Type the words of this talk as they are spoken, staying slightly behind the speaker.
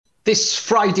this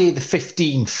Friday, the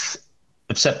 15th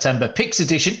of September, Picks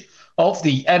edition of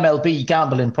the MLB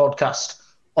Gambling Podcast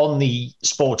on the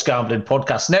Sports Gambling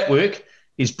Podcast Network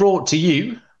is brought to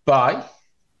you by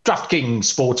DraftKings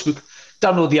Sportsbook.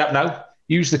 Download the app now.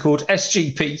 Use the code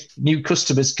SGP. New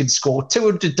customers can score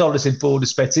 $200 in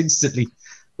bonus bets instantly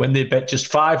when they bet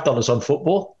just $5 on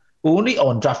football. Only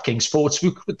on DraftKings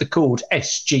Sportsbook with the code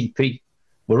SGP.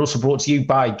 We're also brought to you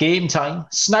by Game Time.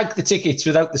 Snag the tickets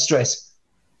without the stress.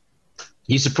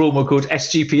 Use the promo code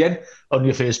SGPN on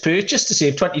your first purchase to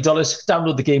save $20.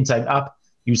 Download the Game Time app.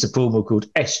 Use the promo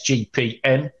code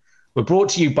SGPN. We're brought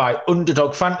to you by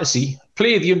Underdog Fantasy.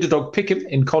 Play the Underdog Pick'em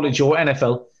in college or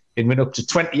NFL and win up to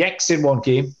 20x in one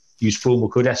game. Use promo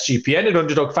code SGPN at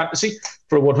Underdog Fantasy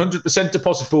for a 100%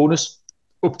 deposit bonus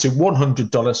up to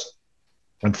 $100.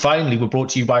 And finally, we're brought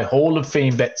to you by Hall of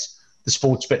Fame Bets, the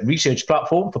sports bet research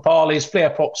platform for parlays, player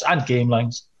props, and game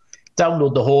lines.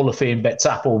 Download the Hall of Fame Bets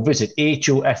app or visit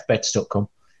hofbets.com.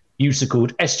 Use the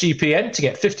code SGPN to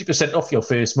get 50% off your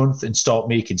first month and start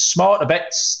making smarter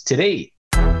bets today.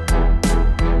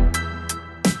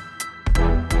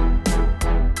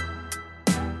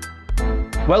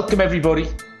 Welcome, everybody,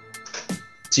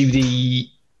 to the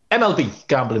MLB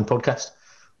Gambling Podcast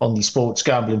on the Sports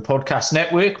Gambling Podcast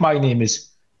Network. My name is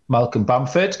Malcolm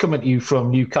Bamford, coming to you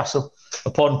from Newcastle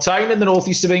upon Tyne in the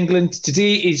northeast of England.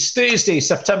 Today is Thursday,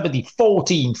 September the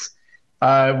 14th.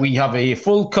 We have a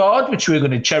full card, which we're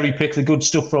going to cherry pick the good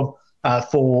stuff from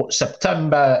for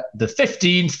September the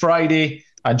 15th, Friday.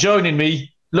 And joining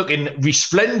me, looking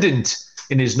resplendent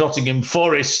in his Nottingham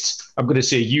Forest, I'm going to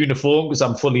say uniform because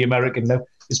I'm fully American now,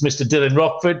 is Mr. Dylan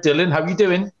Rockford. Dylan, how are you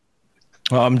doing?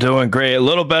 Well, I'm doing great. A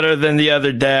little better than the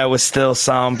other day. I was still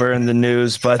somber in the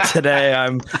news, but today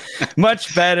I'm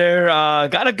much better.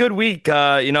 Got a good week.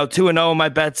 2-0 my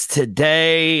bets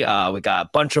today. We got a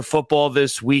bunch of football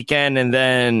this weekend, and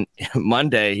then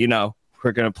Monday,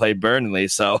 we're going to play Burnley.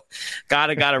 So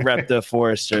gotta rep the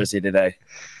Forest jersey today.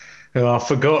 Oh, I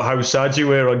forgot how sad you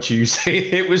were on Tuesday.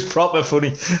 It was proper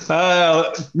funny.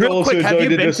 Real quick, have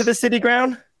you been to the City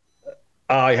Ground?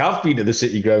 I have been to the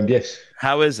City Ground, yes.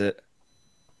 How is it?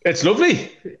 It's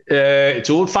lovely. It's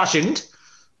old-fashioned.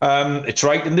 It's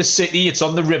right in the city. It's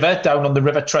on the river, down on the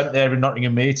River Trent there in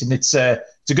Nottingham, mate. And it's a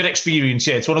good experience,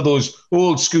 yeah. It's one of those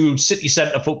old-school city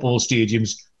centre football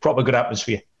stadiums. Proper good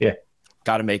atmosphere, yeah.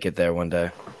 Got to make it there one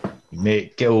day.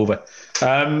 Mate, get over.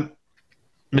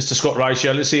 Mr. Scott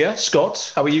Reichel is here.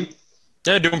 Scott, how are you?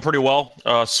 Yeah, doing pretty well.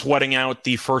 Sweating out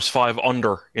the first 5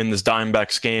 under in this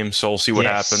Diamondbacks game, so we'll see what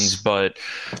happens. But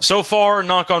so far,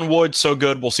 knock on wood, so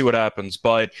good. We'll see what happens.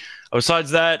 But besides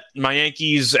that, my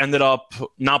Yankees ended up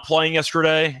not playing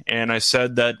yesterday, and I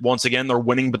said that once again they're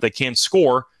winning, but they can't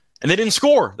score. And they didn't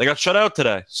score. They got shut out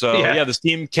today. So, this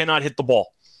team cannot hit the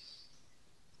ball.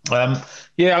 I'm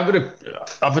going to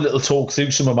have a little talk through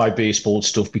some of my baseball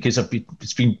stuff because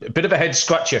it's been a bit of a head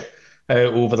scratcher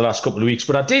over the last couple of weeks.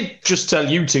 But I did just tell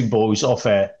you two boys off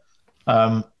air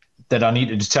that I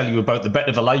needed to tell you about the bet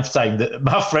of a lifetime that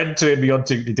my friend turned me on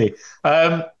to today.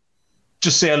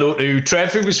 Just say hello to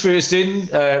Trev, who was first in.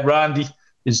 Randy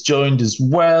is joined as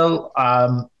well.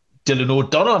 Dylan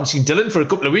O'Donnell. I haven't seen Dylan for a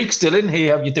couple of weeks. Dylan, hey,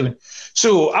 how you doing?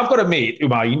 So I've got a mate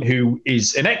of mine who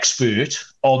is an expert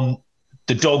on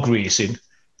the dog racing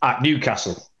at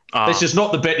Newcastle. This is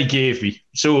not the bet he gave me.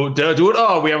 So we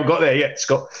haven't got there yet,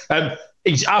 Scott.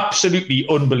 He's absolutely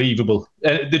unbelievable.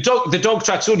 The dog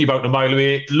track's only about a mile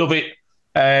away. Love it.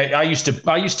 I used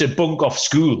to bunk off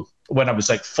school when I was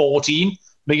like 14.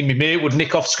 Me and my mate would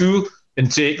nick off school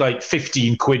and take like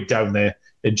 15 quid down there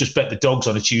and just bet the dogs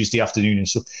on a Tuesday afternoon and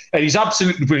stuff. And he's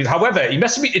absolutely brilliant. However, he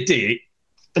messaged me today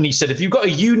and he said, "If you've got a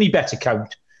Unibet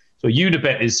account," so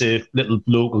Unibet is a little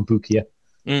local book here.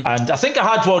 And I think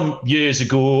I had one years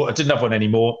ago. I didn't have one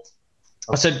anymore.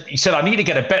 He said, "I need to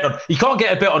get a bet on." He can't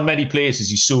get a bet on many places.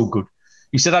 He's so good.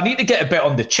 He said, "I need to get a bet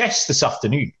on the chess this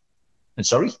afternoon." And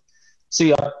sorry?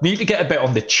 See, I need to get a bet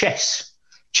on the chess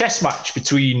match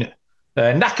between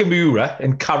Nakamura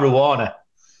and Caruana.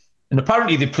 And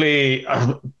apparently they play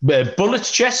bullet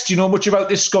chess. Do you know much about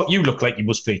this, Scott? You look like you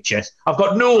must play chess. I've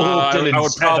got no hope. I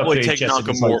would probably take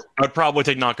Nakamura. I'd probably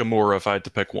take Nakamura if I had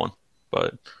to pick one.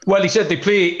 But well, he said they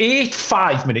play 8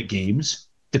 5-minute games,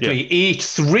 they play 8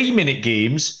 3-minute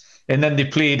games, and then they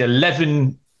played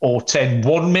 11 or 10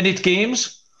 1-minute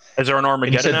games. Is there an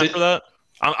Armageddon after that?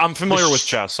 I'm familiar with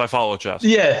chess. I follow chess.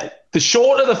 Yeah. The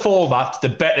shorter the format, the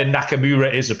better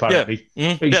Nakamura is, apparently.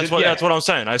 Yeah. That's what I'm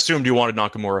saying. I assumed you wanted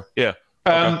Nakamura. Yeah.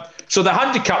 Okay. So the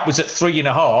handicap was at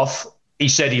 3.5. He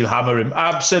said he'll hammer him.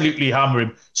 Absolutely hammer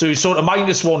him. So he's sort of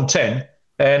minus 110.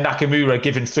 Nakamura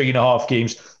given 3.5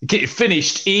 games.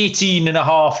 Finished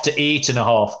 18.5 to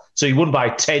 8.5. So he won by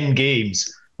 10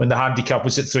 games when the handicap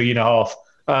was at 3.5.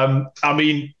 I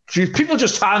mean, people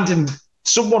just handing,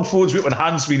 someone phones me up and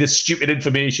hands me this stupid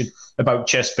information about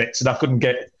chess bets, and I couldn't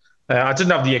get it. I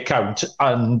didn't have the account,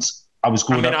 and I was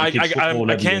going out with kids' football.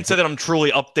 I can't say that I'm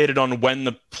truly updated on when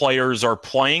the players are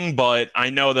playing, but I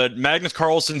know that Magnus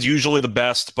Carlsen's usually the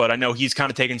best, but I know he's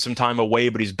kind of taken some time away,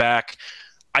 but he's back.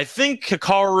 I think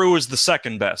Hikaru is the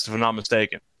second best, if I'm not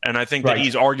mistaken, and I think that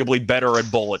he's arguably better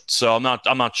at bullet. So I'm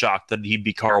not shocked that he'd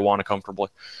beat Caruana comfortably.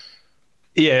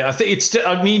 Yeah, I think it's.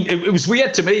 I mean, it was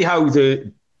weird to me how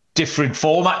the different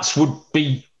formats would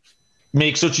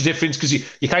make such a difference, because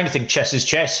you kind of think chess is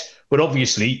chess, but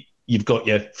obviously you've got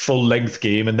your full length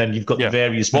game, and then you've got the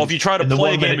various. Well, if you try to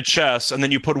play a game of chess and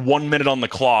then you put 1 minute on the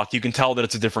clock, you can tell that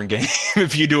it's a different game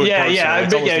if you do it.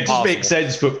 It just makes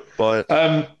sense. But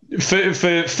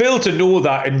for Phil to know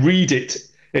that and read it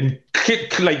and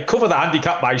cover the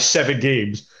handicap by 7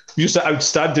 games, just an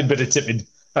outstanding bit of tipping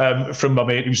from my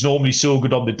mate, who's normally so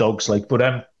good on the dogs. So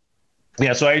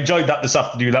I enjoyed that this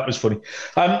afternoon. That was funny.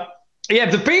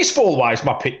 The baseball wise,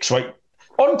 my picks, right?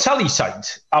 On tally side,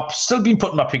 I've still been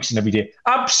putting my picks in every day.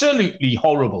 Absolutely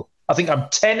horrible. I think I'm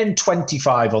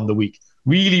 10-25 on the week.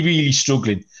 Really, really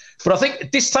struggling. But I think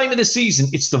at this time of the season,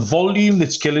 it's the volume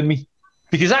that's killing me.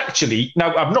 Because actually,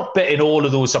 now I'm not betting all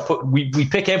of those. We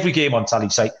pick every game on tally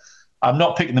site. I'm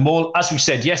not picking them all. As we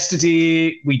said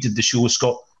yesterday, we did the show,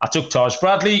 Scott. I took Taj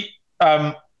Bradley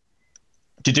to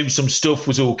do some stuff,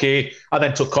 was okay. I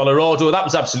then took Colorado. That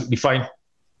was absolutely fine.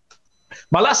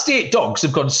 My last 8 dogs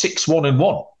have gone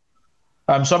 6-1-1.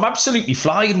 So I'm absolutely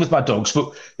flying with my dogs,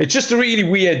 but it's just a really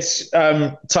weird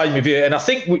time of year. And I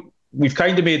think we've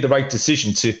kind of made the right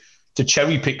decision to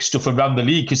cherry pick stuff around the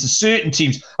league, because there's certain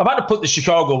teams. I've had to put the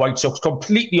Chicago White Sox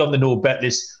completely on the no bet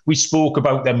list. We spoke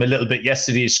about them a little bit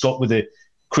yesterday, Scott, with a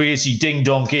crazy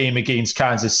ding-dong game against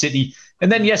Kansas City.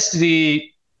 And then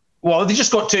yesterday, well, they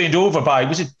just got turned over by,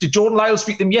 did Jordan Lyles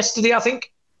beat them yesterday, I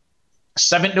think?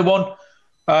 7-1.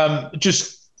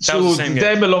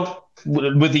 Them along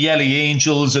with the LA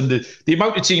Angels and the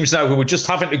amount of teams now who are just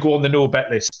having to go on the no bet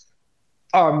list.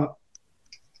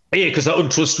 Because they're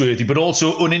untrustworthy, but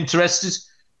also uninterested.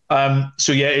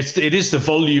 It is the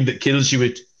volume that kills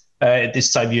you at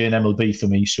this time of year in MLB for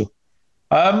me. So,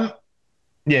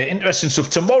 interesting stuff.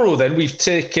 Tomorrow, then, we've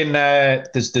taken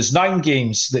there's 9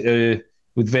 games that are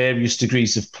with various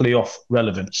degrees of playoff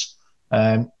relevance.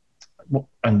 And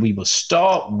we will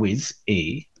start with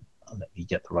let me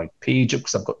get the right page up,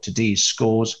 because I've got today's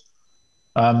scores.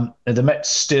 Are the Mets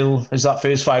still, is that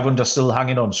first 500 still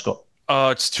hanging on, Scott?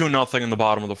 It's 2-0 in the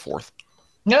bottom of the 4th.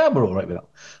 Yeah, we're all right with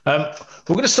that.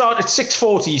 We're going to start at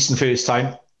 6:40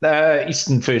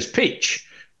 Eastern first pitch,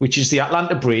 which is the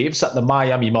Atlanta Braves at the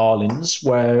Miami Marlins,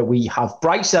 where we have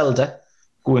Bryce Elder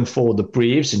going for the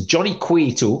Braves and Johnny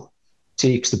Cueto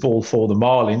takes the ball for the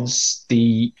Marlins.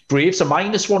 The Braves are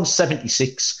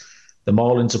 -176. The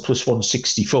Marlins are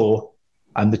 +164.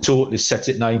 And the total is set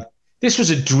at 9. This was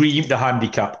a dream to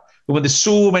handicap. And when there's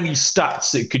so many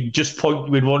stats that could just point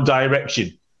you in one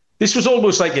direction, this was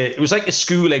almost like a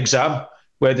school exam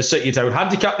where they set you down,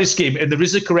 handicap this game, and there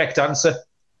is a correct answer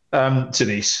to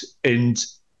this. And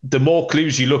the more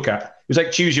clues you look at, it was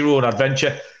like choose your own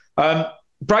adventure.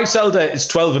 Bryce Elder is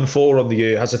 12-4 on the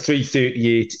year, has a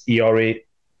 3.38 ERA.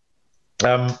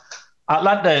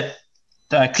 Atlanta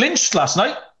clinched last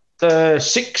night,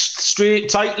 6th straight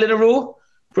title in a row.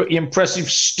 Pretty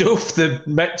impressive stuff. The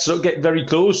Mets are getting very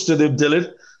close to them,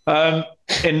 Dylan.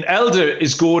 And Elder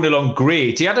is going along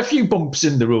great. He had a few bumps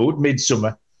in the road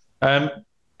midsummer.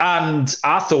 And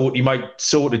I thought he might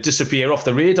sort of disappear off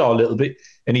the radar a little bit.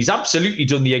 And he's absolutely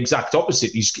done the exact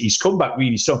opposite. He's come back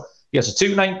really strong. He has a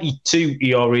 2.92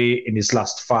 ERA in his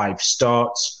last 5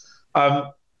 starts.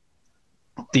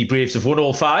 The Braves have won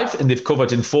all 5, and they've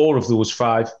covered in 4 of those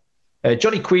 5.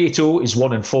 Johnny Cueto is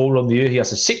 1-4 on the year. He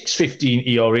has a 6.15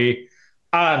 ERA,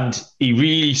 and he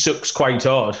really sucks quite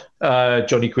hard,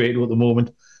 Johnny Cueto, at the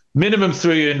moment. Minimum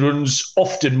 3 earned runs,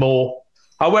 often more.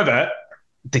 However,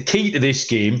 the key to this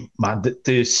game, man,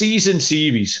 the season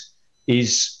series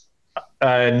is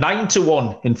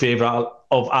 9-1 in favour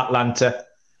of Atlanta,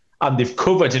 and they've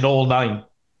covered in all 9.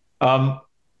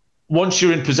 Once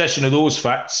you're in possession of those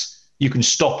facts, you can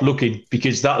stop looking,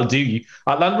 because that'll do you.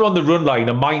 Atlanta on the run line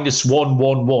are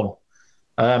 -111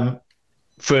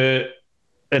 for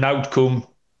an outcome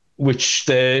which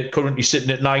they're currently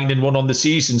sitting at 9-1 on the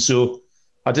season. So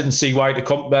I didn't see why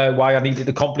I needed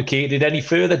to complicate it any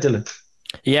further, Dylan.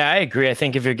 Yeah, I agree. I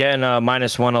think if you're getting a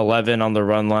 -111 on the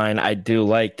run line, I do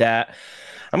like that.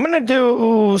 I'm going to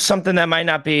do something that might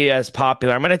not be as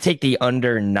popular. I'm going to take the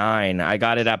under 9. I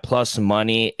got it at plus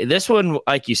money. This one,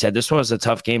 like you said, this one was a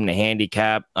tough game to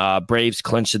handicap. Braves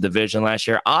clinched the division last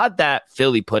year. Odd that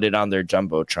Philly put it on their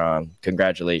Jumbotron.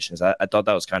 Congratulations. I thought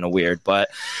that was kind of weird, but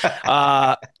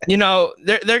they're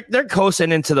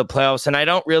coasting into the playoffs, and I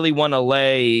don't really want to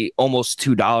lay almost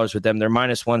 $2 with them. They're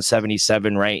minus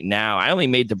 177 right now. I only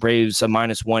made the Braves a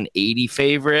minus 180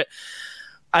 favorite.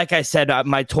 Like I said,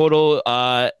 my total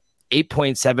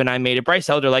 8.7. I made it. Bryce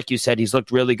Elder, like you said, he's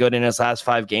looked really good in his last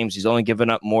 5 games. He's only given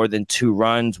up more than 2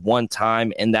 runs one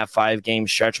time in that 5-game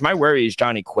stretch. My worry is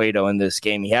Johnny Cueto in this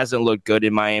game. He hasn't looked good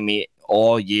in Miami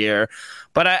all year.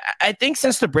 But I think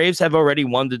since the Braves have already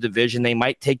won the division, they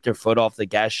might take their foot off the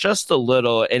gas just a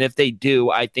little. And if they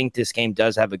do, I think this game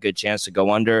does have a good chance to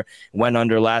go under. Went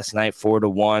under last night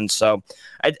 4-1. So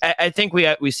I think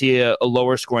we see a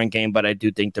lower scoring game, but I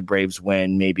do think the Braves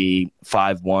win maybe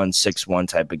 5-1, 6-1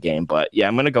 type of game. But yeah,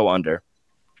 I'm going to go under.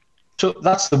 So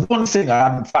that's the one thing I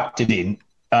haven't factored in.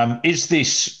 Is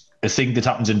this a thing that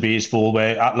happens in baseball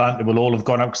where Atlanta will all have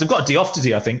gone out? Because they've got a day off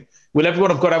today, I think. Will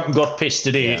everyone have got out and got pissed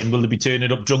today, and will they be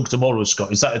turning up drunk tomorrow, Scott?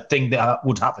 Is that a thing that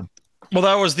would happen? Well,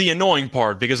 that was the annoying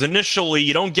part, because initially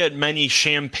you don't get many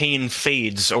champagne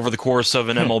fades over the course of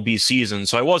an MLB season.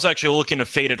 So I was actually looking to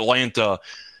fade Atlanta,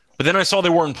 but then I saw they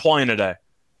weren't playing today.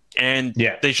 And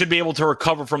they should be able to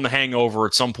recover from the hangover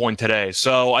at some point today.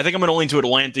 So I think I'm going to lean to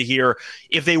Atlanta here.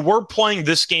 If they were playing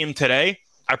this game today,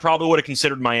 I probably would have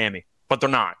considered Miami, but they're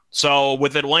not. So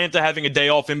with Atlanta having a day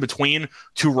off in between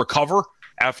to recover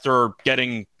after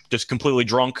getting just completely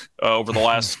drunk over the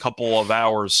last couple of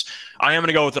hours, I am going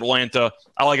to go with Atlanta.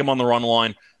 I like them on the run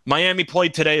line. Miami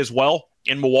played today as well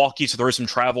in Milwaukee, so there is some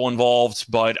travel involved.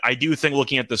 But I do think,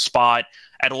 looking at the spot,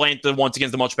 Atlanta, once again,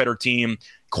 is the much better team.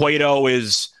 Cueto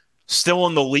is still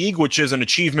in the league, which is an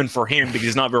achievement for him because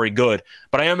he's not very good.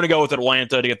 But I am going to go with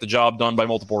Atlanta to get the job done by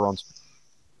multiple runs.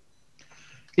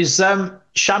 Is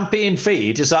champagne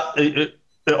fade, is that an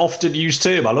often used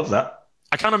term? I love that.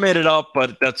 I kind of made it up,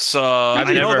 but that's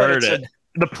I've never heard it.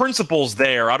 The principle's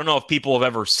there. I don't know if people have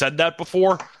ever said that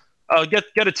before. Get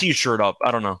a T-shirt up.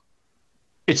 I don't know.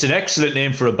 It's an excellent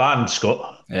name for a band,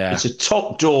 Scott. Yeah. It's a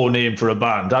top drawer name for a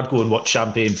band. I'd go and watch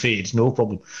Champagne Fade, no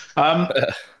problem.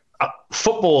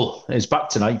 Football is back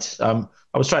tonight. I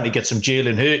was trying to get some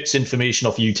Jalen Hurts information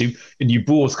off YouTube, and you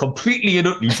both completely and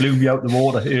utterly blew me out the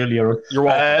water earlier. You're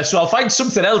welcome. So I'll find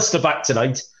something else to back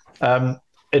tonight.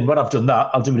 And when I've done that,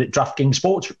 I'll do it at DraftKings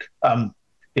Sportsbook,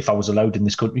 if I was allowed in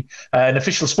this country. An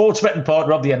official sports betting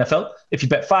partner of the NFL. If you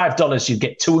bet $5, you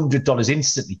get $200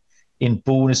 instantly in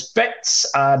bonus bets.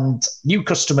 And new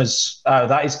customers,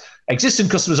 that is, existing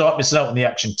customers aren't missing out on the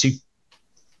action too.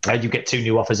 You get 2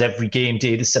 new offers every game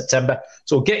day this September.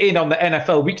 So get in on the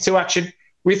NFL Week 2 action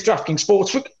with DraftKings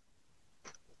Sportsbook.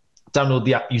 Download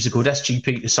the app, use the code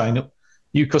SGP to sign up.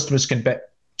 New customers can bet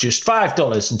just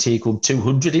 $5 and take home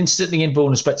 $200 instantly in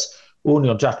bonus bets only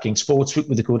on DraftKings Sportsbook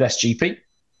with the code SGP.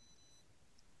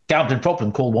 Gambling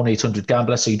problem, call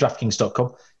 1-800-GAMBLER, see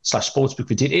DraftKings.com/sportsbook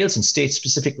for details and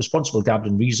state-specific responsible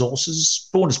gambling resources.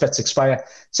 Bonus bets expire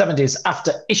 7 days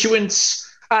after issuance.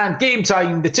 And Game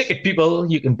Time, the ticket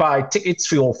people, you can buy tickets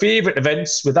for your favourite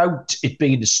events without it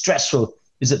being as stressful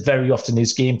as it very often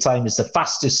is. Game Time is the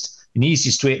fastest and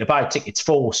easiest way to buy tickets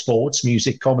for sports,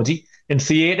 music, comedy, and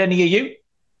theatre near you.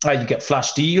 You get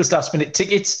flash deals, last-minute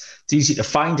tickets. It's easy to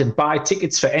find and buy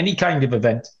tickets for any kind of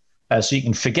event. So you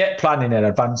can forget planning in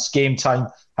advance. Game Time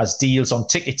has deals on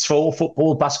tickets for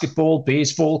football, basketball,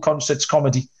 baseball, concerts,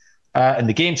 comedy. And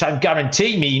the Game Time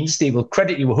guarantee means they will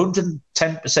credit you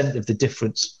 110% of the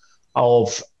difference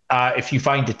of if you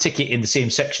find a ticket in the same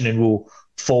section and row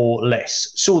for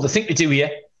less. So the thing to do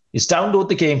here is download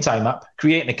the Game Time app,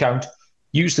 create an account,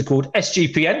 use the code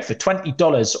SGPN for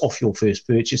 $20 off your first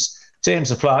purchase.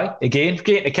 Terms apply. Again,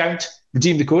 create an account,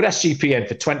 redeem the code SGPN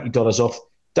for $20 off.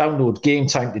 Download Game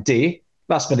Time today.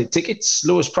 Last minute tickets,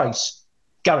 lowest price,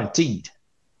 guaranteed.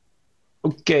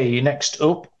 Okay, next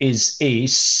up is a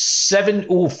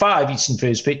 7:05 Eastern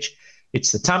first pitch.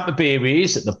 It's the Tampa Bay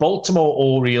Rays at the Baltimore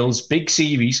Orioles. Big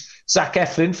series. Zach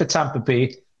Eflin for Tampa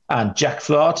Bay and Jack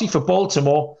Flaherty for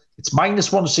Baltimore. It's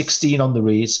minus 116 on the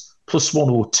Rays, plus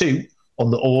 102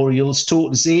 on the Orioles.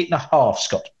 Total is 8.5,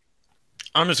 Scott.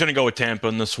 I'm just going to go with Tampa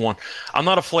in this one. I'm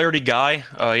not a Flaherty guy.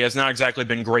 He has not exactly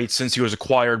been great since he was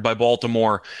acquired by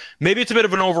Baltimore. Maybe it's a bit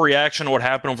of an overreaction to what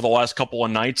happened over the last couple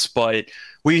of nights, but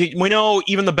we know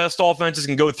even the best offenses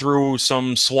can go through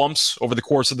some slumps over the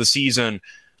course of the season.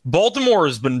 Baltimore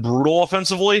has been brutal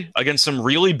offensively against some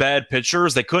really bad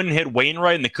pitchers. They couldn't hit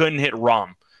Wainwright and they couldn't hit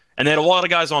Rom. And they had a lot of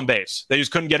guys on base. They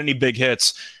just couldn't get any big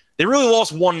hits. They really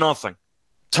lost 1-0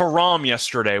 to Rom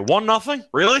yesterday. 1-0?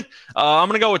 Really? I'm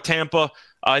going to go with Tampa.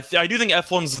 I do think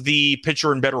Eflin's the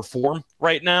pitcher in better form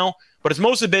right now, but it's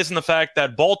mostly based on the fact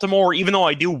that Baltimore, even though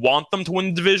I do want them to win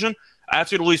the division, I have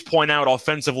to at least point out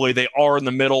offensively they are in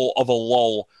the middle of a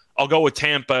lull. I'll go with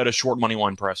Tampa at a short money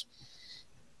line press.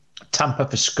 Tampa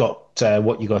for Scott.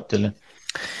 What you got, Dylan?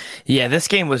 Yeah, this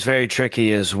game was very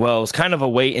tricky as well. It was kind of a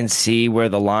wait and see where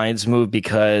the lines move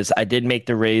because I did make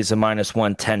the Rays a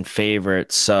 -110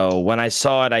 favorite. So when I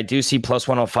saw it, I do see plus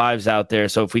 105s out there.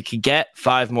 So if we could get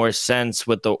 5 more cents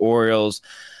with the Orioles,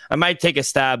 I might take a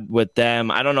stab with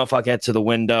them. I don't know if I'll get to the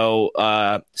window.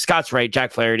 Scott's right.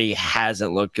 Jack Flaherty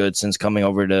hasn't looked good since coming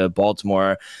over to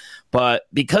Baltimore. But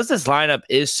because this lineup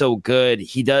is so good,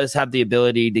 he does have the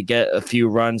ability to get a few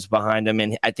runs behind him,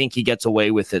 and I think he gets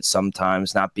away with it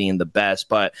sometimes, not being the best.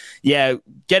 But yeah,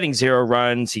 getting 0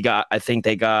 runs, I think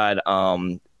they got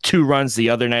 2 runs the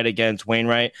other night against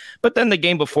Wainwright. But then the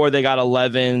game before, they got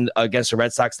 11 against the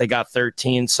Red Sox. They got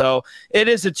 13. So it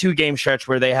is a 2-game stretch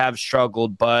where they have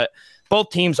struggled, but both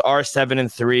teams are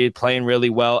 7-3, playing really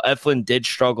well. Eflin did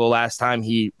struggle last time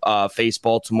he faced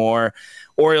Baltimore.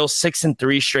 Orioles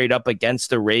 6-3 straight up against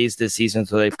the Rays this season,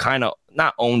 so they've kind of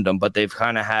not owned them, but they've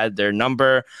kind of had their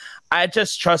number. I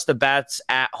just trust the bats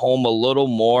at home a little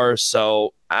more,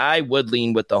 so I would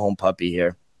lean with the home puppy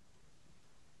here.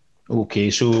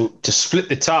 Okay, so to split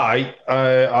the tie,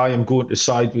 I am going to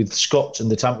side with Scott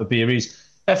and the Tampa Bay Rays.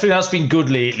 Eflin has been good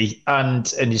lately,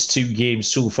 and in his 2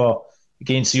 games so far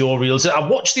against the Orioles. I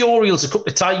watched the Orioles a couple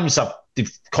of times.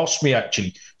 They've cost me,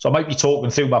 actually, so I might be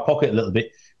talking through my pocket a little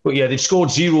bit. But yeah, they've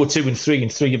scored 0, 2, and 3 in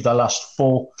 3 of their last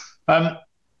 4.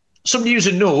 Some news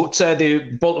and note,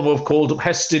 the Baltimore have called up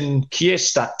Heston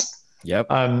Kjerstad,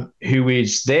 who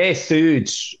is their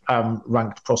 3rd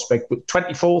ranked prospect, but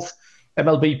 24th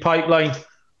MLB pipeline.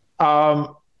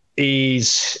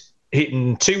 Is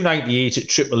hitting 298 at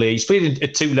AAA. He's played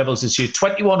at 2 levels this year,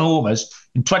 21 homers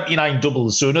and 29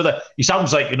 doubles. So he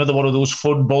sounds like another one of those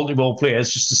fun Baltimore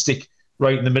players just to stick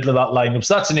right in the middle of that lineup.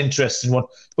 So that's an interesting one.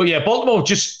 But yeah, Baltimore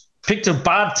just picked a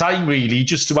bad time, really,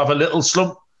 just to have a little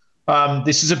slump.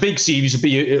 This is a big series.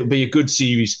 It'll be a good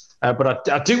series. But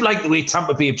I do like the way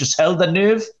Tampa Bay have just held their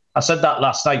nerve. I said that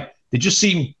last night. They just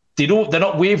seem, they're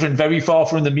not wavering very far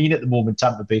from the mean at the moment,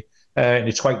 Tampa Bay. And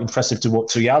it's quite impressive to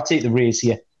watch. So yeah, I'll take the Rays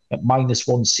here at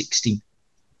 -116.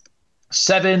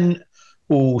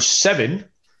 7:07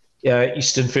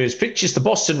 Eastern first pitch is the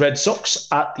Boston Red Sox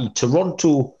at the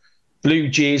Toronto Blue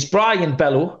Jays. Brian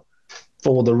Bello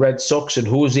for the Red Sox and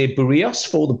Jose Barrios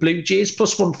for the Blue Jays.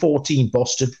 Plus 114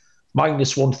 Boston,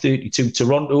 -132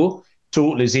 Toronto.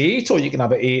 Total is 8, or you can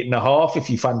have it 8.5 if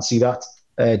you fancy that,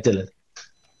 Dylan.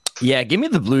 Yeah, give me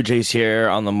the Blue Jays here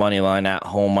on the money line at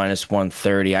home,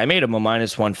 -130. I made them a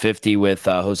 -150 with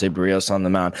Jose Barrios on the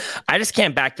mound. I just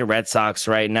can't back the Red Sox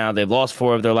right now. They've lost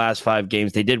 4 of their last 5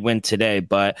 games. They did win today,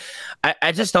 but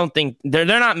I just don't think they're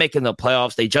not making the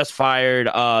playoffs. They just fired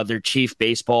their chief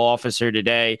baseball officer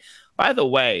today. By the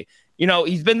way,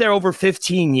 he's been there over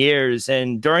 15 years,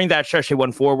 and during that stretch, they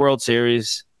won 4 World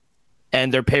Series.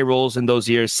 And their payrolls in those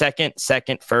years, second,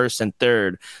 first, and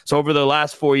third. So over the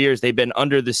last 4 years, they've been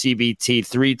under the CBT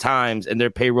 3 times, and their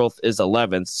payroll is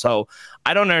 11th. So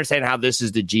I don't understand how this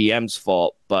is the GM's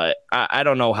fault, but I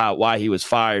don't know why he was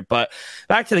fired. But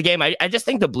back to the game, I just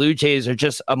think the Blue Jays are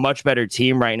just a much better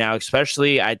team right now,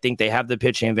 especially I think they have the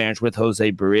pitching advantage with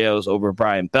Jose Barrios over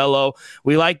Brian Bello.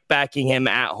 We like backing him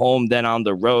at home than on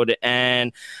the road,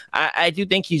 and I do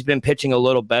think he's been pitching a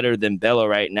little better than Bello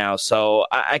right now. So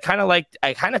I kind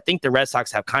of think the Red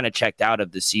Sox have kind of checked out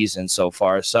of the season so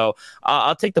far. So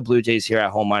I'll take the Blue Jays here at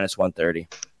home -130.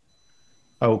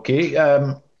 Okay,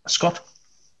 Scott?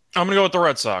 I'm going to go with the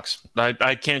Red Sox.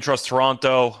 I can't trust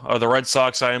Toronto. The Red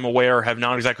Sox, I am aware, have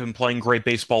not exactly been playing great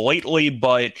baseball lately,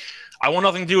 but I want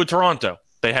nothing to do with Toronto.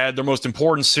 They had their most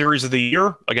important series of the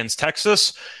year against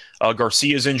Texas.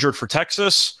 Garcia's injured for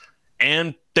Texas,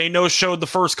 and they no-showed the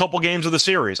first couple games of the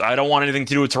series. I don't want anything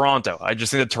to do with Toronto. I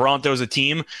just think that Toronto is a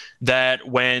team that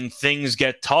when things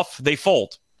get tough, they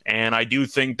fold. And I do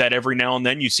think that every now and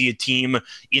then you see a team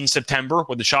in September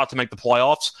with a shot to make the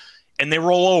playoffs, and they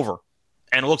roll over.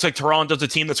 And it looks like Toronto's a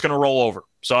team that's going to roll over.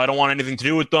 So I don't want anything to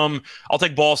do with them. I'll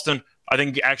take Boston. I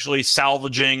think actually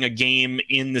salvaging a game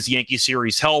in this Yankee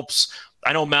series helps.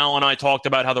 I know Mal and I talked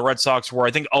about how the Red Sox were,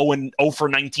 I think, 0 for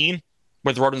 19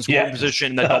 with runners in scoring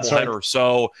position in that doubleheader. Right.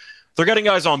 So they're getting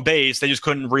guys on base. They just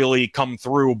couldn't really come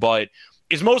through. But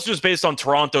it's mostly just based on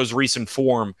Toronto's recent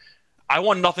form. I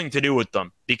want nothing to do with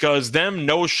them because them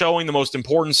no-showing the most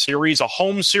important series, a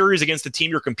home series against the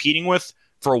team you're competing with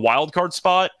for a wild card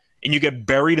spot, and you get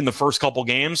buried in the first couple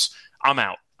games, I'm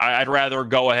out. I'd rather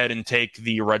go ahead and take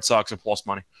the Red Sox at plus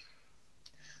money.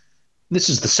 This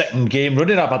is the second game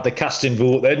running. I've had the casting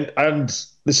vote then, and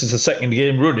this is the second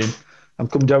game running. I'm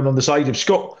coming down on the side of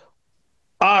Scott.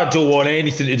 I don't want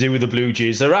anything to do with the Blue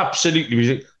Jays. They're absolutely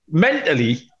ridiculous.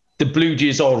 Mentally, the Blue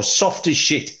Jays are soft as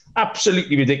shit.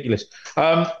 Absolutely ridiculous.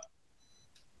 Vladdy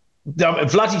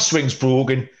swing's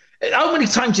broken. How many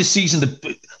times this season,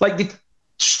 they're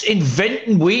just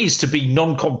inventing ways to be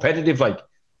non-competitive?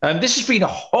 This has been a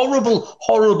horrible,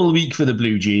 horrible week for the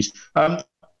Blue Jays.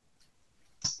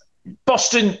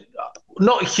 Boston,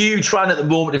 not a huge fan at the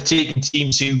moment of taking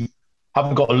teams who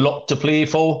haven't got a lot to play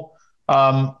for.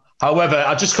 However,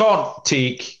 I just can't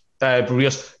take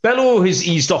Barrios. Bello has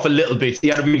eased off a little bit. He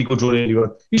had a really good run anyway.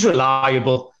 He's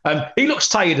reliable. He looks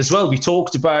tired as well. We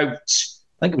talked about,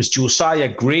 I think it was Josiah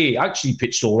Gray, actually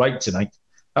pitched all right tonight.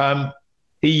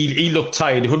 He looked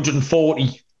tired,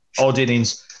 140 odd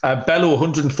innings. Bello,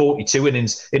 142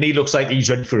 innings, and he looks like he's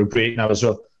ready for a break now as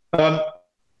well.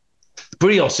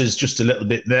 Barrios is just a little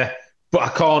bit there, but I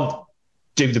can't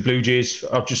do the Blue Jays.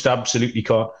 I just absolutely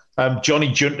can't.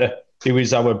 Johnny Junta, who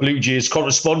is our Blue Jays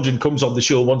correspondent, comes on the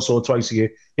show once or twice a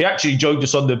year. He actually joined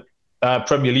us on the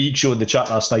Premier League show in the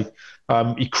chat last night.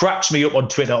 He cracks me up on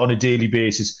Twitter on a daily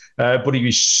basis, but he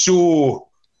was so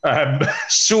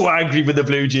angry with the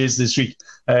Blue Jays this week.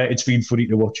 It's been funny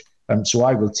to watch. So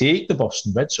I will take the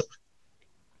Boston Red Sox.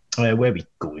 Where are we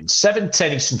going?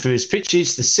 7:10 Eastern first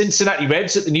pitches. The Cincinnati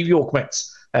Reds at the New York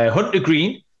Mets. Hunter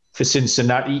Green for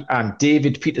Cincinnati and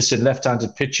David Peterson,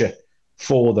 left-handed pitcher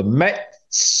for the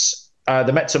Mets.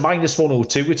 The Mets are minus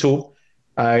 102 at home.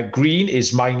 Green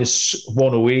is minus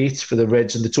 108 for the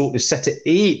Reds, and the total is set at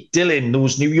 8. Dylan,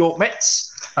 those New York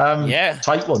Mets.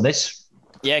 Tight one, this.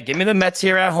 Yeah, give me the Mets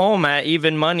here at home at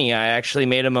even money. I actually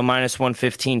made them a minus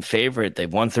 115 favorite.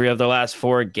 They've won 3 of their last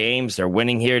 4 games. They're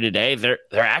winning here today. They're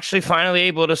actually finally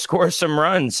able to score some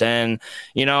runs. And,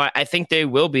 I think they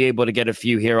will be able to get a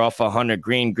few here off of Hunter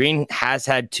Green. Green has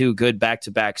had 2 good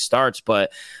back-to-back starts,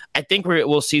 but I think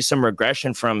we'll see some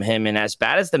regression from him. And as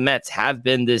bad as the Mets have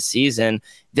been this season,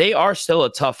 they are still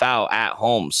a tough out at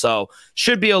home. So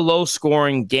should be a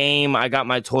low-scoring game. I got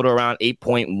my total around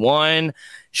 8.1.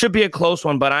 Should be a close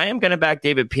one, but I am going to back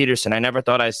David Peterson. I never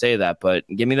thought I'd say that, but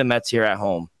give me the Mets here at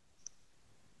home.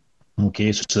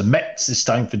 Okay, so it's the Mets this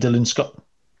time for Dylan Scott.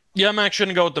 Yeah, I'm actually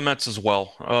going to go with the Mets as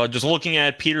well. Just looking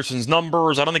at Peterson's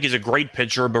numbers, I don't think he's a great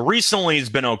pitcher, but recently he's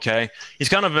been okay. He's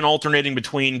kind of been alternating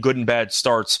between good and bad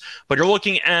starts. But you're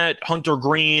looking at Hunter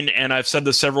Green, and I've said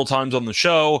this several times on the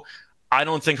show, I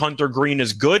don't think Hunter Green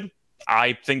is good.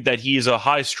 I think that he's a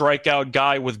high strikeout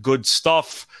guy with good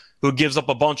stuff who gives up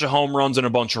a bunch of home runs and a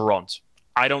bunch of runs.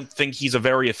 I don't think he's a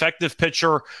very effective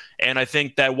pitcher, and I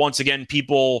think that, once again,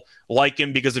 people like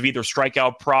him because of either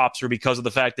strikeout props or because of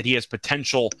the fact that he has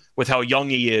potential with how young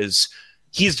he is.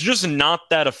 He's just not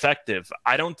that effective.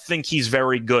 I don't think he's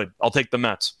very good. I'll take the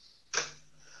Mets.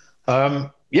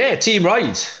 Yeah, team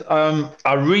right.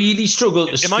 I really struggle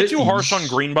to Am I too harsh on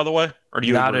Green, by the way? Or do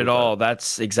you Not at all.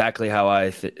 That's exactly how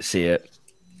I see it.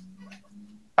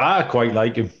 I quite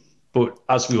like him. But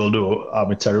as we all know,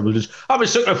 I'm a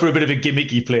sucker for a bit of a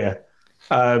gimmicky player.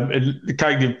 And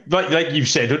kind of, like you've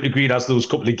said, Hunter Green has those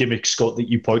couple of gimmicks, Scott, that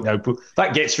you point out. But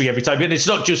that gets me every time. And it's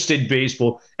not just in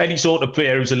baseball. Any sort of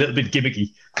player who's a little bit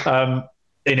gimmicky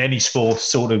in any sport,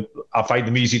 I find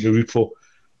them easy to root for.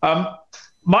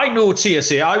 My notes here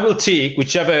say I will take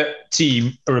whichever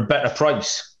team are a better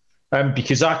price.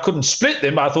 Because I couldn't split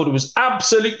them. I thought it was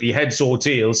absolutely heads or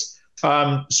tails.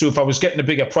 So if I was getting a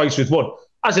bigger price with one,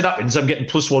 as it happens, I'm getting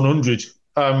plus 100,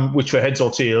 which for heads or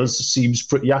tails seems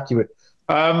pretty accurate.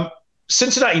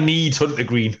 Cincinnati need Hunter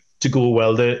Green to go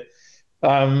well. They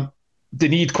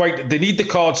need the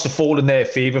cards to fall in their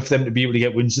favour for them to be able to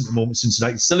get wins at the moment.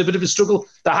 Cincinnati still a bit of a struggle.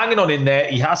 They're hanging on in there.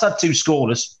 He has had 2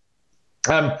 scoreless,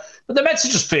 but the Mets are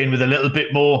just playing with a little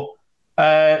bit more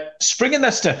spring in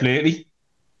their step lately.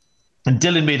 And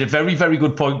Dylan made a very, very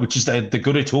good point, which is they're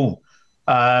good at home.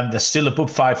 They're still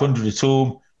above 500 at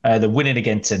home. They're winning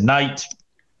again tonight.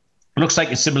 Looks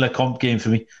like a similar comp game for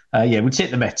me. We'll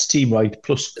take the Mets team right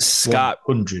plus Scott,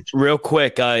 100. Real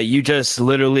quick, you just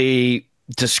literally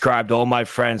described all my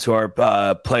friends who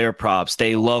are player props.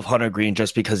 They love Hunter Green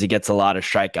just because he gets a lot of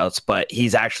strikeouts, but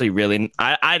he's actually really.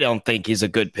 I don't think he's a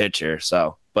good pitcher.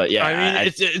 So, but yeah, I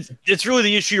mean, it's really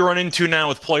the issue you run into now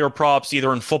with player props,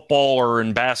 either in football or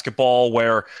in basketball,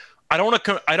 where I don't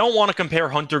want to compare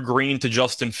Hunter Green to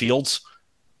Justin Fields.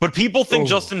 But people think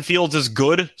Justin Fields is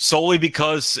good solely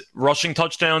because rushing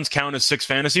touchdowns count as 6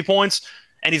 fantasy points,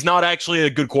 and he's not actually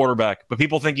a good quarterback. But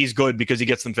people think he's good because he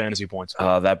gets them fantasy points.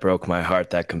 Oh, that broke my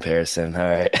heart, that comparison. All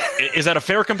right. Is that a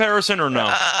fair comparison or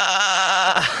no?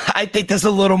 I think there's a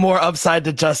little more upside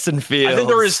to Justin Fields. I think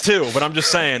there is too, but I'm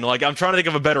just saying, like, I'm trying to think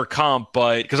of a better comp,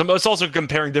 but because it's also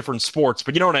comparing different sports,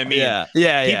 but you know what I mean?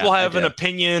 Yeah. People have an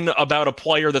opinion about a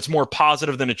player that's more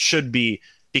positive than it should be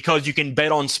because you can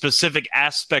bet on specific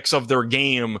aspects of their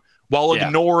game while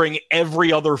ignoring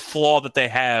every other flaw that they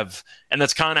have. And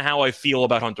that's kind of how I feel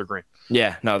about Hunter Green.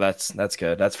 Yeah, no, that's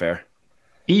good. That's fair.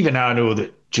 Even I know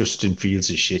that Justin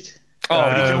Fields is shit. Oh,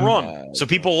 he can run. So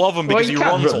people love him because he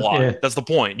runs a lot. Yeah. That's the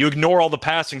point. You ignore all the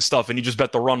passing stuff and you just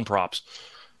bet the run props.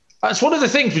 That's one of the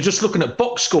things we're just looking at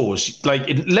box scores. Like,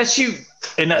 unless you,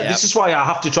 this is why I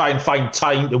have to try and find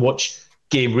time to watch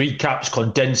game recaps,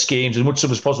 condensed games, as much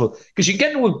of as possible. Because you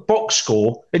get into a box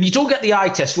score and you don't get the eye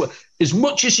test. As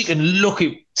much as you can look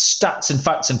at stats and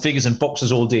facts and figures and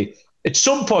boxes all day, at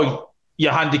some point,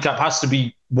 your handicap has to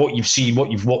be what you've seen,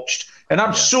 what you've watched. And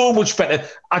I'm so much better.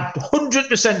 I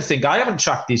 100% think, I haven't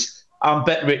tracked this, I'm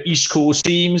better at East Coast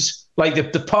teams, like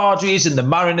the Padres and the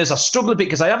Mariners. I struggle a bit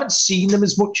because I haven't seen them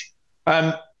as much.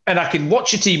 And I can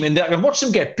watch a team and I can watch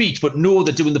them get beat, but know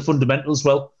they're doing the fundamentals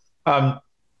well.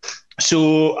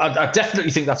 So I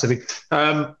definitely think that's a thing.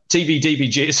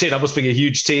 TVDBJ said I must be a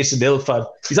huge Taysom Hill fan.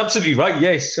 He's absolutely right.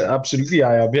 Yes, absolutely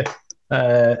I am,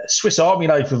 yeah. Swiss Army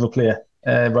knife of a player,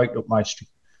 right up my street.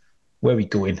 Where are we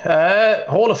going?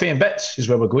 Hall of Fame bets is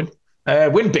where we're going.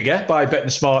 Win bigger by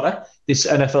betting smarter this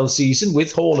NFL season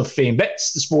with Hall of Fame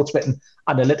bets, the sports betting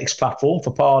analytics platform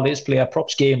for parlays, player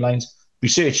props, game lines.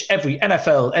 Research every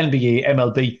NFL, NBA,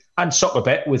 MLB, and soccer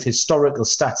bet with historical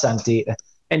stats and data.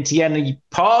 Enter any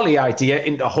parlay idea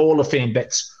into Hall of Fame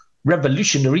bets.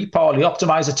 Revolutionary parlay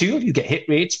optimizer tool. You get hit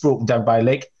rates broken down by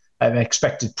leg,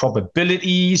 expected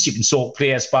probabilities. You can sort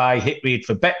players by hit rate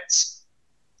for bets.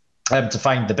 To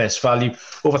find the best value.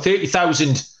 Over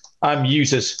 30,000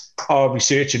 users are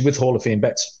researching with Hall of Fame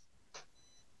bets.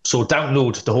 So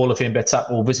download the Hall of Fame bets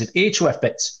app or visit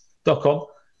hofbets.com.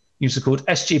 Use the code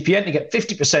SGPN to get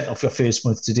 50% off your first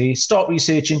month today. Start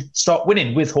researching, start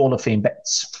winning with Hall of Fame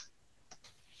bets.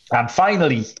 And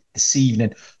finally, this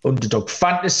evening, Underdog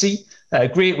Fantasy. A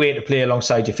great way to play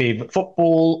alongside your favourite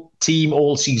football team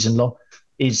all season long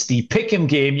is the Pick'em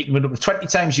game. You can win up to 20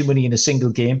 times your money in a single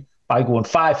game by going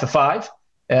 5 for 5.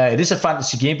 It is a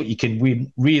fantasy game, but you can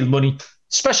win real money.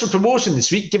 Special promotion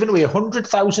this week, giving away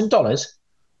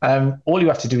 $100,000. All you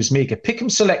have to do is make a pick'em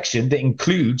selection that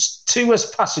includes 2 as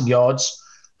passing yards,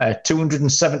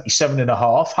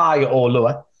 277.5, higher or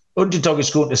lower. Underdog is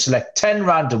going to select 10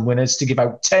 random winners to give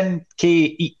out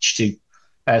 10K each to.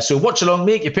 So watch along,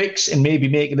 make your picks, and maybe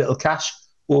make a little cash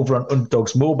over on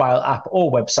Underdog's mobile app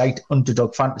or website,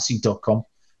 underdogfantasy.com.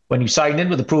 When you sign in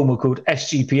with the promo code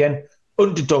SGPN,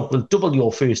 Underdog will double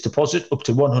your first deposit up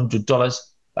to $100.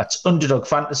 That's Underdog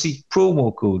Fantasy,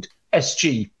 promo code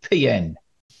SGPN.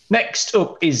 Next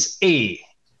up is a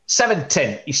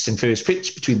 7:10 Eastern first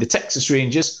pitch between the Texas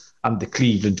Rangers and the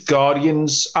Cleveland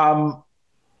Guardians.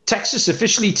 Texas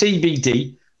officially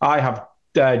TBD. I have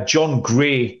John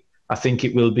Gray, I think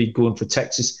it will be, going for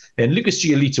Texas. And Lucas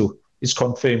Giolito is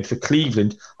confirmed for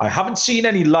Cleveland. I haven't seen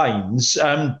any lines.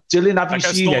 Dylan, have you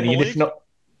seen any? And if not,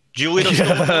 Giolito's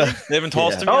still in the league? They haven't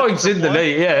tossed him yet? Oh, he's in the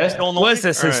league, yeah. What is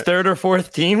this, his third or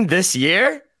fourth team this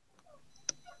year?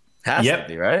 Has to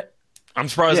be, right? I'm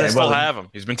surprised they still have him.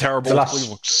 He's been terrible with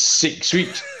Cleveland. 6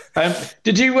 weeks.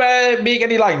 Did you make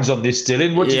any lines on this,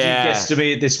 Dylan? What did you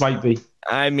guesstimate this might be?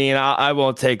 I mean, I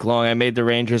won't take long. I made the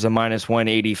Rangers a minus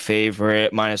 180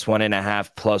 favorite, minus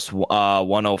 1.5 plus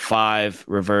 105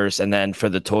 reverse. And then for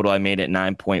the total, I made it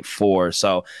 9.4.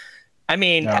 So, I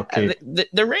mean,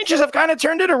 the Rangers have kind of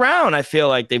turned it around. I feel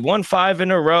like they've won 5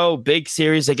 in a row, big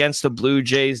series against the Blue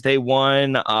Jays. They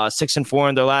won 6-4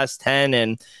 in their last 10.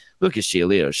 And Lucas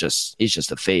Giolito he's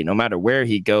just a fade. No matter where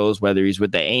he goes, whether he's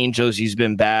with the Angels, he's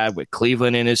been bad. With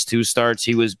Cleveland in his 2 starts,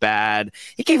 he was bad.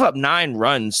 He gave up 9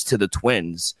 runs to the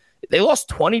Twins. They lost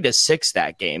 20-6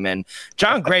 that game. And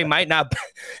John Gray might not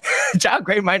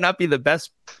be the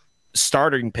best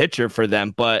starting pitcher for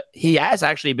them, but he has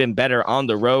actually been better on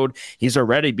the road. He's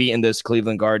already beaten this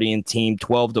Cleveland Guardian team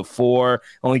 12-4,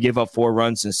 only gave up 4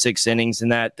 runs in 6 innings in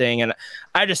that thing. And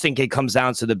I just think it comes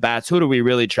down to the bats. Who do we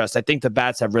really trust? I think the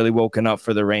bats have really woken up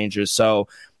for the Rangers. So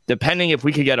depending if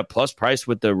we could get a plus price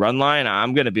with the run line,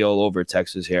 I'm going to be all over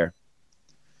Texas here.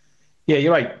 Yeah,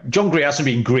 you're right. John Gray hasn't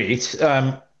been great,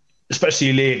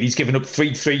 especially lately. He's given up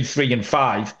 3, 3, 3, and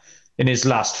 5 in his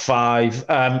last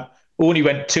 5. Only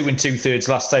went 2 2/3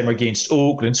 last time against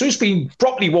Oakland. So he's been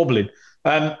properly wobbling.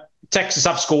 Texas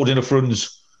have scored enough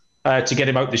runs to get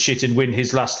him out the shit and win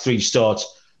his last 3 starts.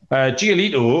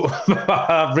 Giolito,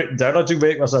 I've written down, I do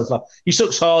make myself laugh. He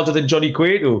sucks harder than Johnny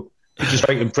Cueto, which is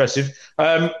quite impressive.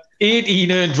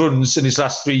 18 earned runs in his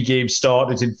last 3 games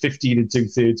started in 15 and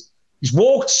 2/3. He's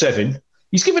walked 7.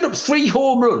 He's given up 3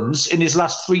 home runs in his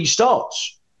last 3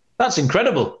 starts. That's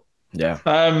incredible. Yeah.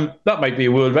 That might be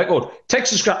a world record.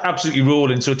 Texas got absolutely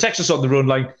rolling. So Texas on the run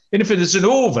line. And if it's an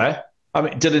over, I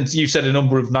mean, Dylan, you said a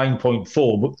number of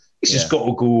 9.4, but this has got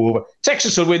to go over.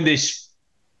 Texas will win this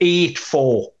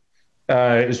 8-4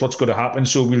 is what's going to happen.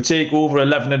 So we'll take over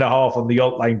 11.5 on the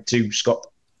alt line too, Scott.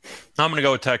 I'm going to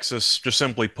go with Texas, just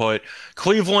simply put.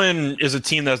 Cleveland is a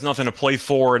team that has nothing to play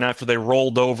for, and after they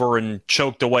rolled over and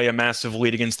choked away a massive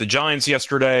lead against the Giants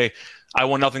yesterday, I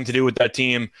want nothing to do with that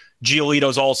team.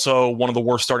 Giolito's also one of the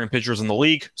worst starting pitchers in the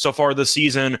league so far this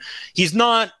season. He's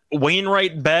not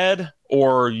Wainwright bad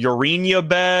or Urena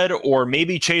bad or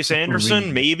maybe Chase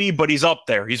Anderson, maybe, but he's up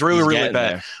there. He's really bad.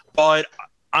 There. But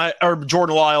or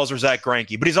Jordan Lyles or Zach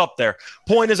Greinke, but he's up there.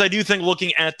 Point is, I do think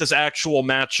looking at this actual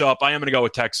matchup, I am going to go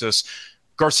with Texas.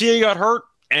 Garcia got hurt,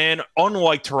 and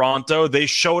unlike Toronto, they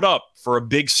showed up for a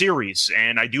big series,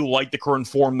 and I do like the current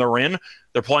form they're in.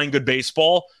 They're playing good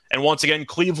baseball, and once again,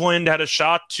 Cleveland had a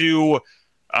shot to,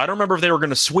 I don't remember if they were going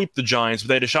to sweep the Giants, but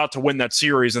they had a shot to win that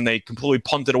series, and they completely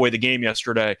punted away the game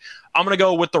yesterday. I'm going to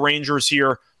go with the Rangers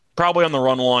here, probably on the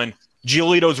run line.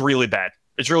 Giolito's really bad.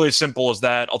 It's really as simple as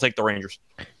that. I'll take the Rangers.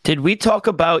 Did we talk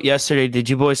about yesterday? Did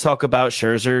you boys talk about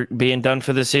Scherzer being done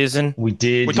for the season? We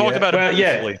did. We talked about it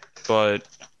briefly, but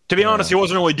to be honest, he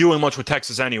wasn't really doing much with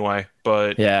Texas anyway.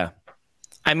 But yeah,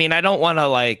 I mean, I don't want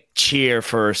to cheer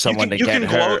for someone to get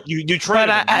hurt. You trade.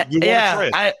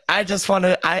 I just want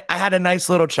to. I had a nice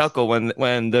little chuckle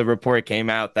when the report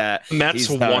came out that Mets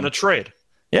won a trade.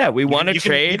 Yeah, we won a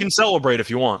trade. You can celebrate if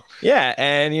you want. Yeah,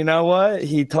 and you know what?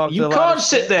 He talked. You can't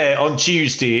sit there on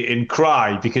Tuesday and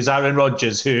cry because Aaron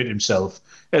Rodgers hurt himself,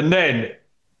 and then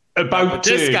about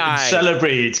to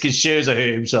celebrate because Scherzer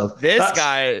hurt himself. This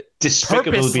guy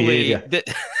despicable behavior.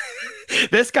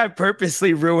 This guy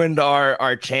purposely ruined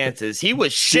our chances. He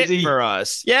was shit for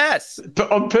us. Yes, but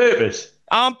on purpose.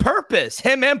 On purpose.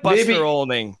 Him and Buster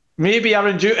Olney. Maybe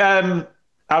Aaron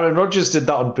Rodgers did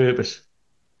that on purpose.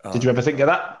 Did you ever think of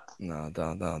that? No,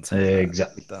 don't say that.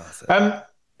 Exactly.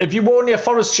 Have you worn your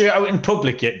Forest shirt out in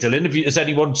public yet, Dylan? Has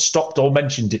anyone stopped or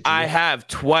mentioned it? I have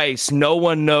twice. No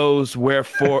one knows where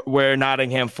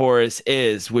Nottingham Forest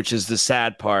is, which is the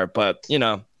sad part. But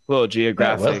a little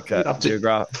geographic.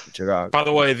 Geographic. By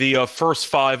the way, the first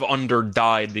 5 under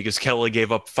died because Kelly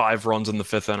gave up 5 runs in the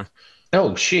 5th inning.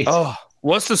 Oh shit! Oh,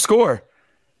 what's the score?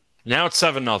 Now it's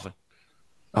 7-0.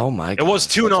 Oh my God. It was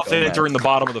 2-0 during the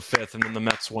bottom of the 5th, and then the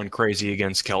Mets went crazy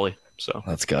against Kelly. So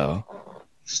let's go.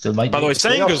 Still might. By the way,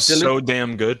 Senga's so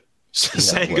damn good.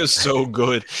 Senga's so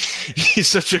good. He's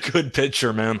such a good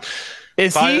pitcher, man.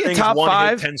 Is he top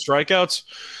 5? 10 strikeouts.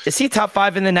 Is he top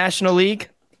 5 in the National League?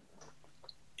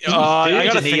 I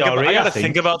gotta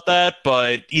think about that,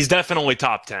 but he's definitely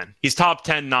top 10. He's top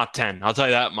 10, not 10. I'll tell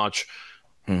you that much.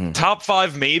 Mm-hmm. Top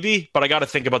 5, maybe, but I got to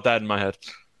think about that in my head.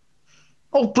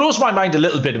 Oh, blows my mind a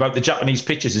little bit about the Japanese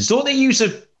pitchers is don't they use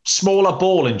a smaller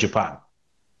ball in Japan?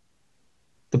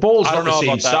 The ball's not the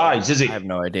same size, is it? I have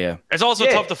no idea. It's also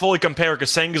tough to fully compare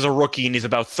because Senga's a rookie and he's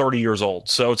about 30 years old,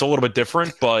 so it's a little bit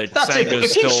different. But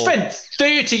Senga's if he's spent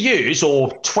 30 years or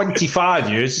 25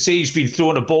 years, say he's been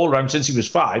throwing a ball around since he was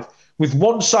 5 with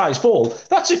one size ball,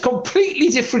 that's a completely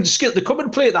different skill. They come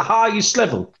and play at the highest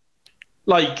level.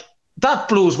 That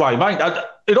blows my mind.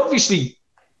 It obviously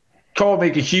can't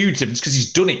make a huge difference because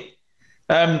he's done it.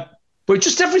 But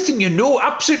just everything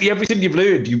absolutely everything you've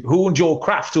learned, you've honed your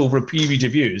craft over a period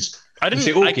of years. I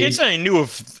can't say I knew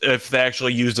if they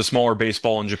actually used a smaller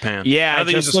baseball in Japan. Yeah, I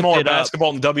think it's a smaller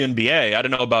basketball in the WNBA. I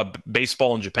didn't know about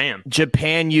baseball in Japan.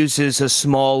 Japan uses a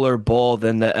smaller ball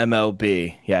than the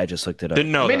MLB. Yeah, I just looked it up.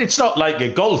 Didn't know. It's not like a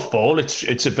golf ball.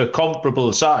 It's of a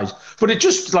comparable size, but it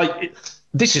just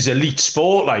this is elite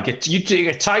sport. You take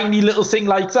a tiny little thing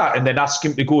like that and then ask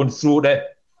him to go and throw the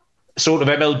sort of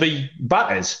MLB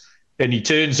batters, and he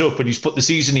turns up and he's put the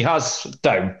season he has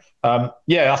down. I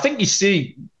think you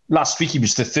see last week he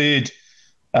was the third.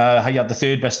 He had the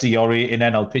third best ERA in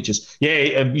NL pitchers.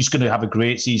 Yeah, he's going to have a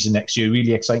great season next year.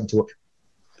 Really exciting to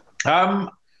watch.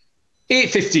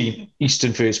 8:15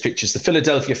 Eastern first pitches. The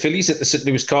Philadelphia Phillies at the St.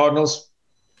 Louis Cardinals.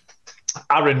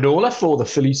 Aaron Nola for the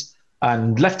Phillies.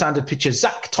 And left-handed pitcher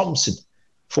Zach Thompson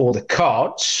for the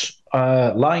Cards.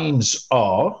 Lines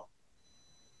are...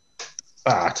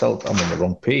 I'm on the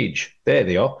wrong page. There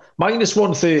they are. Minus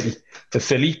 130 for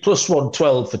Philly, plus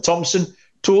 112 for Thompson.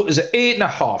 Total is at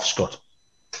 8.5, Scott.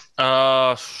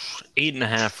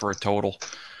 8.5 for a total.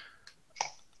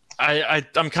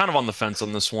 I'm kind of on the fence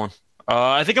on this one.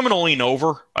 I think I'm going to lean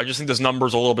over. I just think this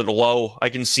number's a little bit low. I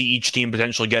can see each team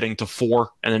potentially getting to 4,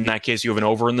 and in that case, you have an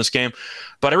over in this game.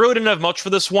 But I really didn't have much for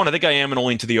this one. I think I am going to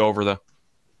lean to the over, though.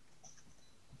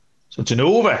 So it's an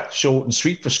over, short and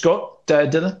sweet for Scott.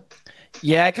 Dylan?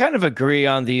 Yeah, I kind of agree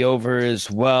on the over as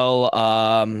well.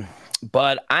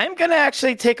 But I'm going to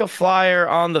actually take a flyer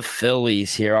on the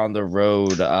Phillies here on the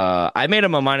road. I made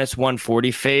him a minus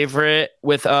 140 favorite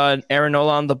with Aaron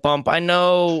Nola on the bump. I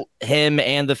know him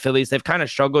and the Phillies, they've kind of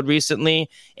struggled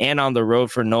recently and on the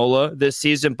road for Nola this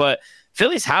season, but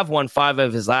Phillies have won 5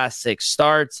 of his last 6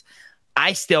 starts.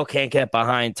 I still can't get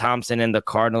behind Thompson and the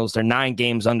Cardinals. They're 9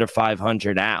 games under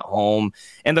 500 at home,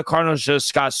 and the Cardinals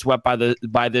just got swept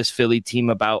by this Philly team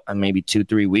about maybe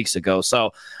 2-3 weeks ago.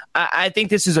 So I think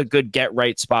this is a good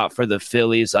get-right spot for the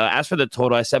Phillies. As for the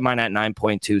total, I set mine at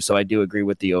 9.2, so I do agree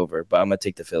with the over, but I'm going to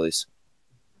take the Phillies.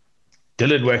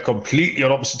 Dylan, we're completely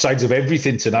on opposite sides of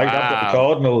everything tonight. Wow. I've got the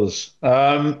Cardinals.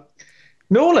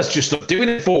 Nola's just not doing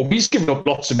it for him. He's given up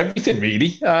lots of everything,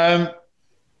 really.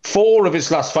 4 of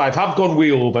his last 5 have gone way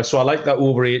over, so I like that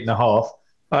over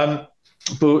 8.5.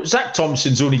 But Zach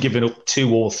Thompson's only given up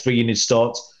 2 or 3 in his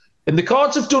starts. And the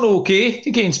Cards have done okay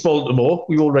against Baltimore,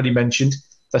 we already mentioned.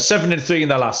 They're 7-3 in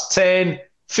their last 10.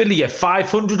 Philly are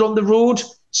 500 on the road.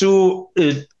 So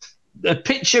a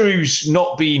pitcher who's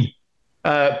not been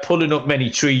pulling up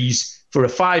many trees for a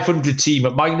 500 team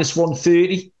at minus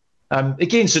 130.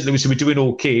 Again, St. Louis were doing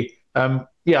okay. I'll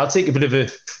take a bit of a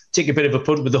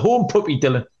punt with the home puppy,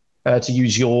 Dylan, to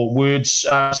use your words.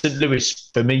 St.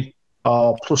 Louis, for me,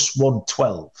 are plus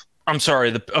 112. I'm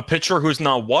sorry, a pitcher who's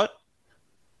not what?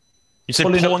 You said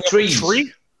pulling up trees. A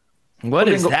tree? What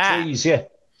is that? Trees, yeah.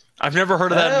 I've never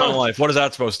heard of that in my life. What is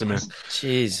that supposed to mean?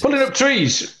 Jesus. Pulling up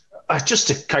trees. Just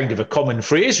a kind of a common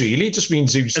phrase, really. It just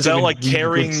means who's. Is that like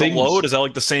carrying the load? Is that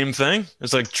like the same thing?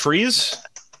 It's like trees?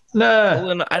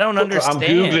 No. I don't understand. I'm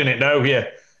Googling it now, yeah.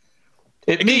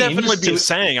 It can definitely be a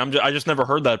saying. I just never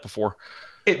heard that before.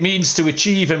 It means to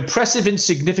achieve impressive and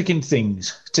significant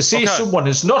things. To say someone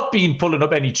has not been pulling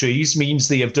up any trees means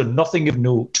they have done nothing of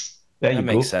note. There you go.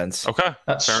 That makes sense. Okay,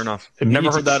 that's fair enough.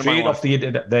 Never heard that in my life. Off the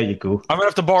internet. There you go. I'm going to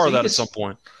have to borrow that at some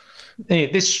point.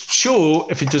 This show,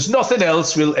 if it does nothing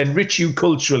else, will enrich you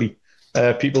culturally,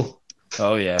 people.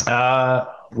 Oh, yeah.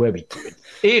 Where are we doing?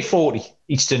 8:40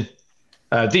 Eastern.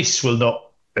 This will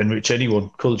not enrich anyone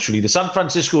culturally. The San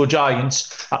Francisco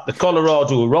Giants at the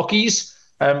Colorado Rockies.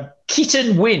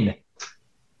 Keaton Wynn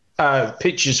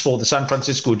pitches for the San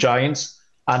Francisco Giants,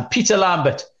 and Peter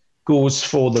Lambert goes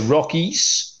for the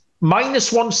Rockies.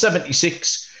 Minus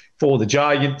 176 for the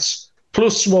Giants,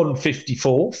 plus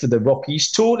 154 for the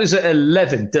Rockies. Total is at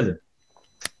 11, Dylan.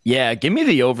 Yeah, give me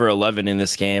the over 11 in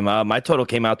this game. My total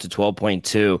came out to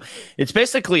 12.2. It's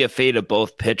basically a fade of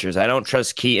both pitchers. I don't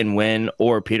trust Keaton Wynn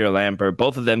or Peter Lambert.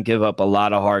 Both of them give up a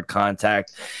lot of hard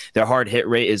contact. Their hard hit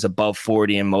rate is above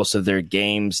 40 in most of their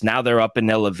games. Now they're up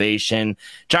in elevation.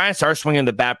 Giants are swinging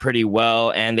the bat pretty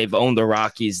well, and they've owned the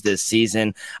Rockies this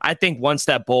season. I think once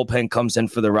that bullpen comes in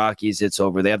for the Rockies, it's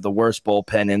over. They have the worst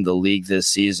bullpen in the league this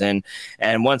season.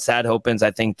 And once that opens,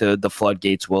 I think the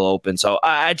floodgates will open. So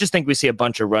I just think we see a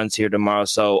bunch of runs here tomorrow,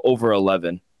 so over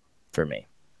 11 for me.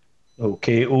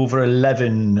 Okay, over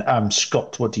 11.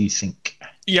 Scott, what do you think?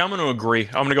 Yeah, I'm going to agree.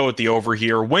 I'm going to go with the over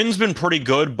here. Wynn's been pretty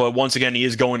good, but once again, he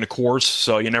is going to Coors,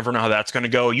 so you never know how that's going to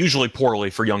go. Usually poorly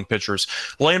for young pitchers.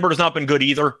 Lambert has not been good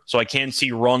either, so I can't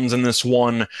see runs in this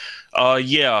one.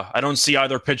 I don't see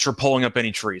either pitcher pulling up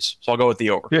any trees, so I'll go with the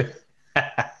over. Very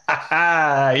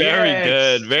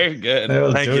good. Very good.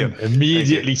 Well Thank done. you.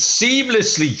 Immediately,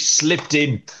 seamlessly slipped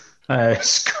in.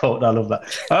 Scott, I love that.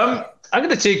 I'm going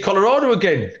to take Colorado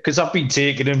again because I've been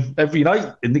taking them every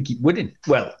night and they keep winning.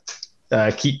 Well,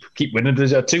 keep winning.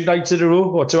 There's 2 nights in a row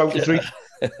or 2 out of 3.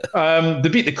 They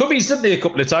beat the Cubbies, didn't they, a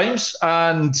couple of times?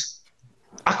 And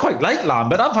I quite like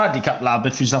Lambert. I've handicapped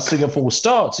Lambert for his last 3 or 4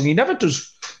 starts, and he never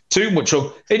does too much.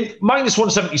 In minus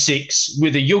 176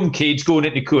 with a young kid going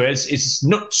into Coors is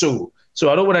not so.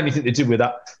 So I don't want anything to do with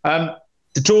that.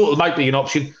 The total might be an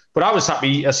option, but I was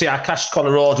happy. I cashed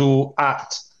Colorado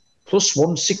at plus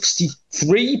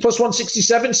 163, plus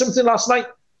 167, something last night.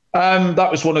 That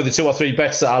was one of the 2 or 3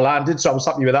 bets that I landed, so I was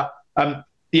happy with that. I'm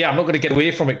not going to get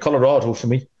away from it. Colorado for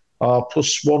me,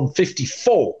 plus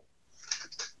 154.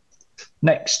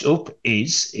 Next up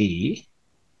is I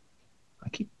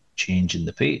keep changing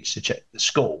the page to check the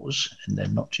scores and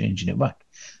then not changing it back.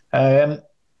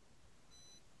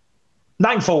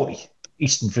 9:40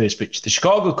 Eastern first pitch. The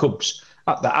Chicago Cubs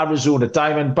at the Arizona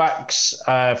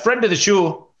Diamondbacks. Friend of the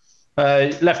show,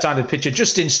 left-handed pitcher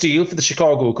Justin Steele for the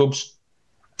Chicago Cubs.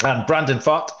 And Brandon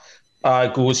Pfaadt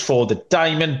goes for the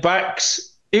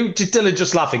Diamondbacks. Did Dylan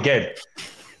just laugh again?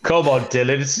 Come on,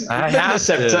 Dylan. It's middle of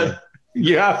September.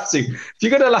 You have to. If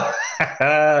you're going to laugh,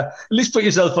 at least put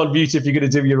yourself on mute if you're going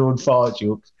to do your own fart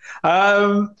jokes.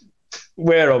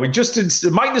 Where are we? Justin's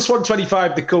minus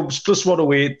 125, the Cubs, plus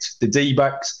 108, the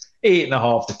D-backs,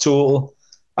 8.5 the total.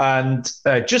 And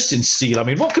Justin Steele, I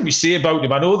mean, what can we say about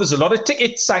him? I know there's a lot of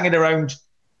tickets hanging around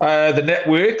the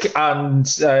network and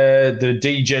the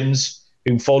D-gens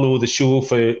who follow the show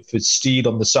for Steele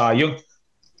on the Cy Young.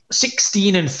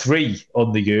 16-3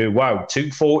 on the year. Wow,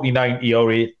 2.49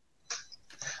 ERA.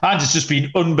 And it's just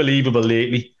been unbelievable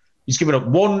lately. He's given up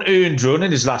one earned run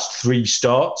in his last 3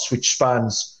 starts, which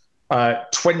spans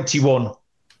 21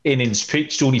 innings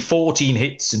pitched, only 14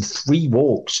 hits and 3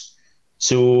 walks.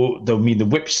 So, I mean, the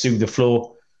whips through the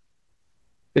floor.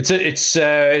 It's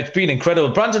been incredible.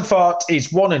 Brandon Pfaadt is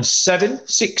 1-7,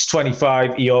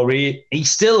 6.25 ERA. He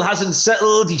still hasn't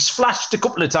settled. He's flashed a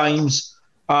couple of times.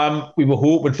 We were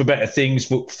hoping for better things,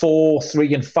 but 4,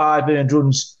 3, and 5 earned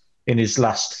runs in his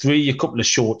last 3. A couple of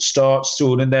short starts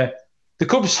thrown in there. The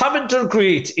Cubs haven't done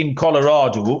great in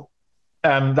Colorado.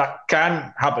 That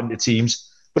can happen to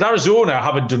teams, but Arizona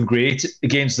haven't done great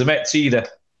against the Mets either.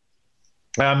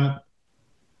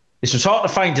 This was hard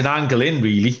to find an angle in,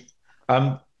 really.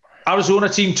 Arizona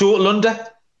team total under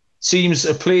seems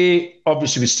a play,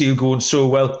 obviously with Steele going so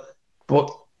well, but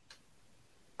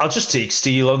I'll just take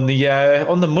Steele on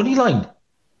the money line.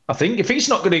 I think if he's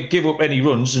not going to give up any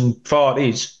runs, and Pfaadt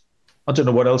is, I don't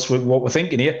know what we're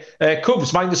thinking here.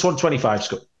 Cubs minus 125,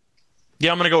 Scott.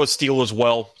 Yeah, I'm going to go with Steele as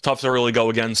well. Tough to really go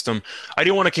against him. I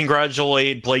do want to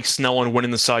congratulate Blake Snell on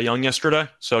winning the Cy Young yesterday,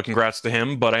 so congrats to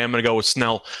him. But I am going to go with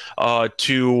Snell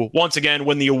to once again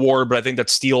win the award. But I think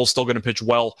that Steele's still going to pitch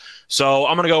well, so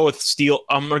I'm going to go with Steele.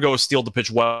 I'm going to go with Steele to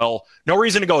pitch well. No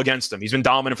reason to go against him. He's been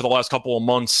dominant for the last couple of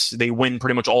months. They win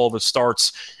pretty much all of his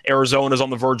starts. Arizona's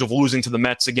on the verge of losing to the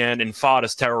Mets again, and Pfaadt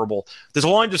is terrible. This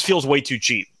line just feels way too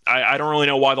cheap. I don't really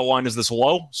know why the line is this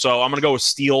low, so I'm going to go with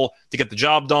Steele to get the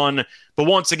job done. But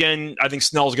once again, I think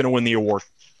Snell's going to win the award.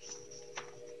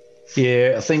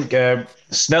 Yeah, I think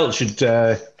Snell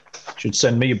should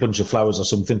send me a bunch of flowers or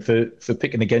something for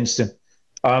picking against him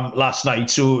last night.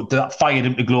 So that fired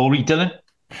him to glory, Dylan.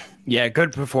 Yeah,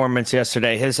 good performance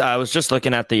yesterday. I was just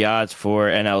looking at the odds for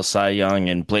NL Cy Young,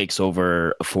 and Blake's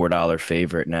over a $4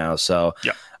 favorite now. So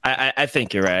yeah. I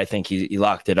think you're right. I think he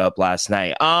locked it up last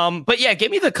night. But yeah, give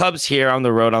me the Cubs here on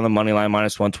the road on the money line,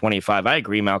 minus 125. I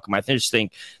agree, Malcolm. I just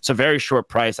think it's a very short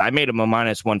price. I made him a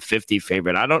minus 150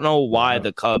 favorite. I don't know why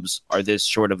the Cubs are this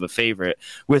short of a favorite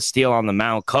with Steele on the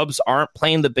mound. Cubs aren't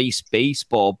playing the base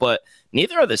baseball, but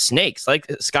neither are the Snakes. Like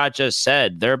Scott just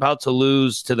said, they're about to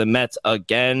lose to the Mets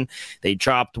again. They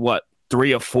dropped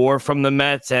 3 or 4 from the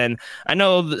Mets, and I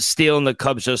know the Steele and the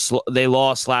Cubs they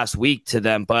lost last week to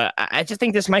them, but I just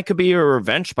think this could be a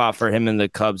revenge spot for him and the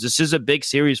Cubs. This is a big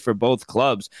series for both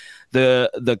clubs.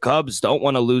 The Cubs don't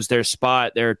want to lose their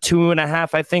spot. They're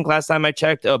 2.5, I think, last time I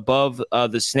checked, above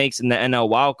the Snakes in the NL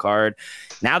wild card.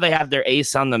 Now they have their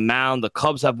ace on the mound. The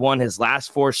Cubs have won his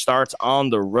last 4 starts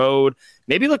on the road.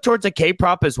 Maybe look towards a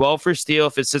K-prop as well for Steele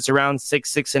if it sits around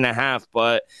 6.5.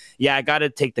 But yeah, I got to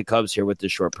take the Cubs here with the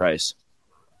short price.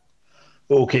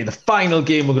 Okay, the final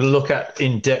game we're going to look at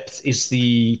in depth is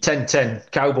the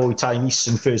 10:10 Cowboy time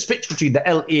Eastern first pitch between the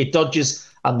LA Dodgers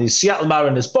and the Seattle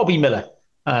Mariners. Bobby Miller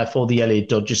for the LA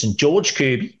Dodgers and George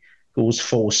Kirby goes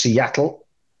for Seattle.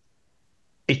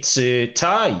 It's a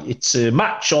tie. It's a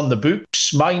match on the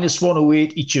books, minus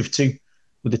 108 each of 2,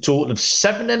 with a total of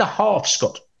 7.5,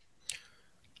 Scott.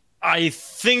 I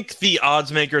think the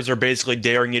odds makers are basically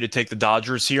daring you to take the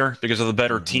Dodgers here because of the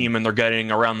better team, and they're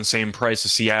getting around the same price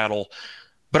as Seattle.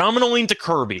 But I'm going to lean to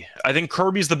Kirby. I think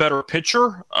Kirby's the better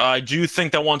pitcher. I do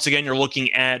think that once again, you're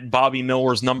looking at Bobby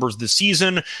Miller's numbers this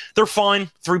season. They're fine.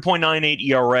 3.98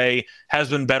 ERA, has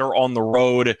been better on the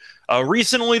road.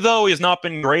 Recently, though, he has not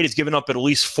been great. He's given up at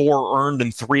least 4 earned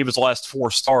in 3 of his last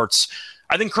 4 starts.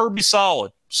 I think Kirby's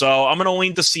solid. So I'm going to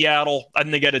lean to Seattle. I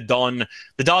think they get it done.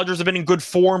 The Dodgers have been in good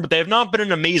form, but they have not been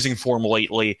in amazing form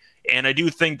lately. And I do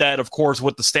think that, of course,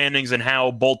 with the standings and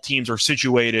how both teams are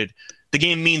situated, the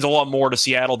game means a lot more to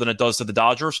Seattle than it does to the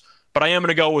Dodgers. But I am going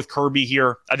to go with Kirby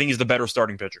here. I think he's the better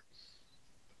starting pitcher.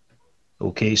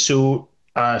 Okay, so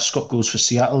Scott goes for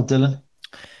Seattle, Dylan.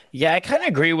 Yeah, I kind of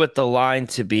agree with the line,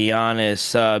 to be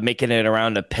honest, making it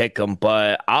around a pick 'em,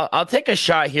 but I'll take a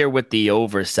shot here with the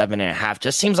over 7.5.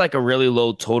 Just seems like a really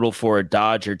low total for a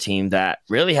Dodger team that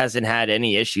really hasn't had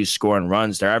any issues scoring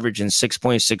runs. They're averaging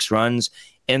 6.6 runs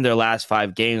in their last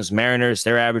 5 games. Mariners,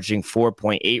 they're averaging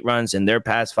 4.8 runs in their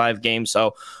past 5 games.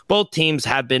 So both teams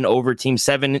have been over. Team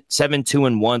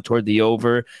 7-2-1 toward the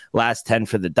over. Last 10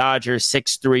 for the Dodgers,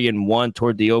 6-3-1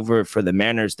 toward the over for the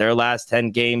Mariners, their last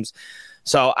 10 games.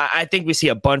 So I think we see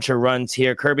a bunch of runs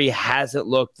here. Kirby hasn't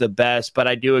looked the best, but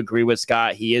I do agree with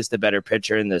Scott. He is the better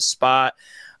pitcher in this spot.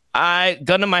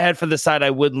 Gun to my head for the side,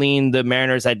 I would lean the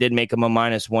Mariners. I did make them a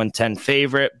 -110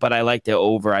 favorite, but I liked it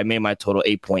over. I made my total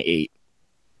 8.8.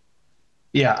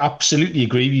 Yeah, absolutely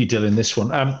agree with you, Dylan, this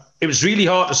one. It was really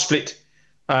hard to split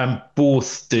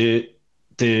both the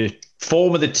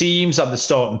form of the teams and the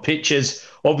starting pitchers.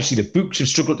 Obviously, the books have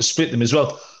struggled to split them as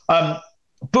well.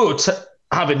 But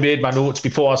having made my notes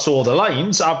before I saw the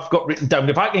lines, I've got written down,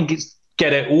 if I can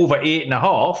get it over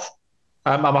 8.5,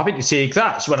 I'm happy to take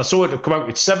that. So when I saw it come out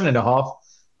at 7.5,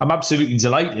 I'm absolutely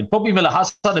delighted. Bobby Miller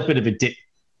has had a bit of a dip.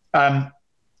 A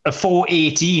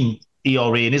 4.18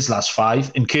 ERA in his last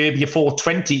 5, and Kirby a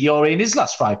 4.20 ERA in his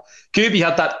last 5. Kirby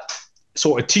had that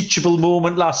sort of teachable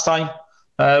moment last time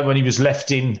when he was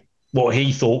left in what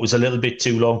he thought was a little bit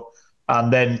too long,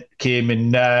 and then came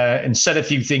in and said a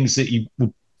few things that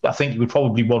I think he would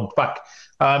probably want back.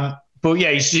 But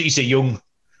yeah, he's a young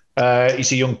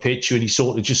pitcher, and he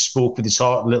sort of just spoke with his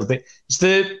heart a little bit. Is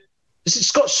it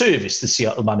Scott Service, the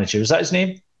Seattle manager? Is that his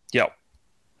name? Yeah.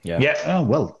 Oh,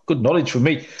 well, good knowledge from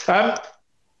me. And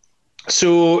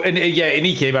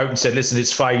he came out and said, listen,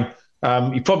 it's fine.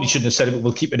 He probably shouldn't have said it, but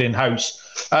we'll keep it in-house.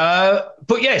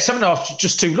 But yeah, 7.5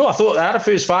 just too low. I thought I had a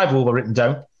first 5 over written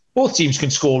down. Both teams can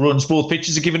score runs. Both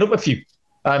pitchers are giving up a few.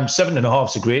 7.5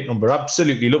 is a great number.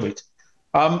 Absolutely love it.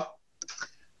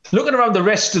 Looking around the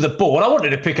rest of the board, I wanted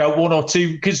to pick out 1 or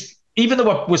 2, because even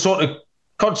though we're sort of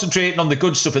concentrating on the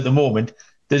good stuff at the moment,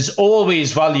 there's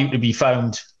always value to be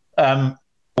found, or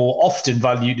often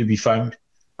value to be found,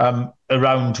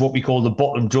 around what we call the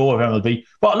bottom drawer of MLB.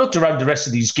 But I looked around the rest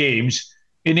of these games,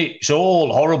 and it's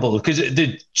all horrible, because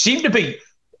there seem to be,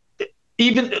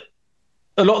 even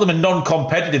a lot of them are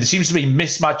non-competitive. There seems to be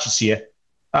mismatches here.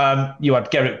 You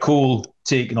had Garrett Cole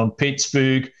taking on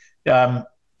Pittsburgh.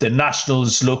 The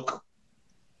Nationals look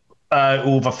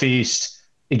overfaced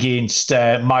against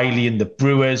Miley and the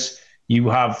Brewers. You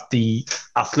have the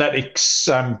Athletics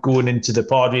going into the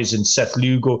Padres and Seth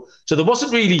Lugo. So there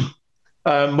wasn't really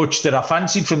much that I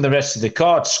fancied from the rest of the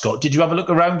cards, Scott. Did you have a look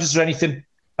around? Is there anything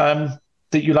that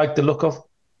you like the look of?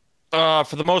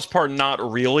 For the most part, not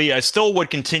really. I still would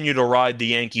continue to ride the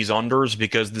Yankees unders,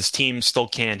 because this team still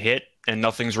can't hit, and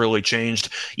nothing's really changed.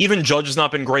 Even Judge has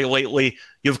not been great lately.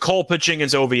 You have Cole pitching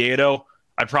against Oviedo.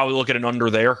 I'd probably look at an under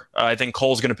there. I think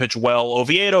Cole's going to pitch well.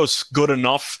 Oviedo's good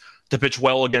enough to pitch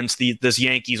well against this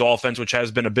Yankees offense, which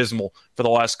has been abysmal for the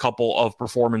last couple of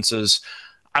performances.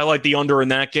 I like the under in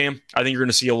that game. I think you're going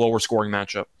to see a lower scoring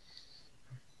matchup.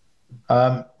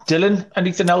 Dylan,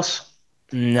 anything else?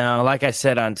 No, like I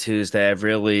said on Tuesday, I've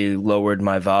really lowered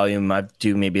my volume. I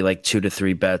do maybe like 2 to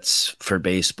 3 bets for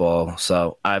baseball.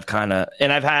 So I've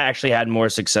actually had more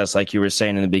success, like you were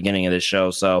saying in the beginning of the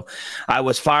show. So I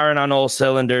was firing on all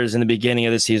cylinders in the beginning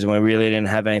of the season when we really didn't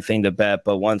have anything to bet.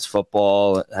 But once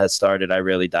football has started, I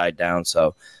really died down.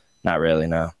 So not really,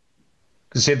 no.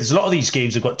 Because there's a lot of these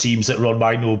games have got teams that are on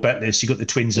my no bet list. You've got the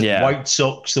Twins and the White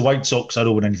Sox. The White Sox I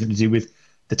don't want anything to do with.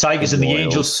 The Tigers and the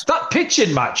Angels. That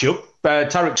pitching matchup,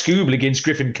 Tarek Skubal against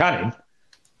Griffin Canning,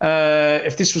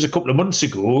 if this was a couple of months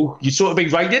ago, you'd sort of be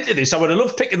right into this. I would have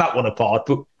loved picking that one apart,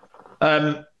 but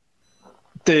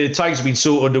the Tigers have been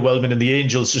so underwhelming and the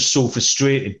Angels just so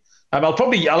frustrating. I'll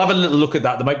have a little look at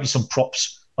that. There might be some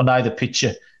props on either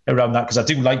pitcher around that, because I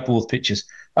do like both pitchers.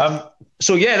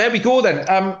 So yeah, there we go then.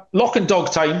 Lock and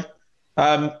dog time.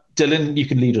 Dylan, you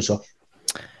can lead us off.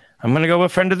 I'm going to go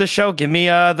with friend of the show. Give me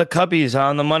the Cubbies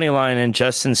on the money line and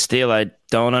Justin Steele. I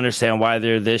don't understand why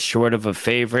they're this short of a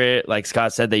favorite. Like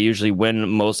Scott said, they usually win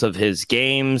most of his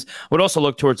games. Would also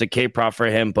look towards a K-prop for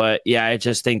him. But yeah, I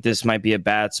just think this might be a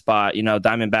bad spot. You know,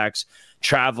 Diamondbacks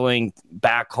traveling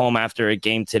back home after a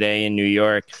game today in New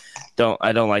York.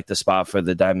 I don't like the spot for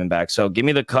the Diamondbacks. So give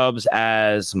me the Cubs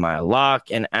as my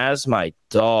lock and as my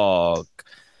dog.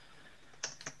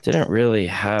 Didn't really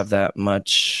have that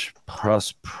much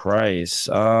plus price.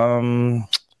 Are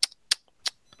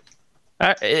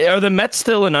the Mets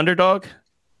still an underdog?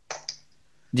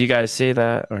 Do you guys see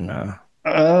that or no?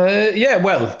 Yeah,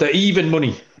 well, the even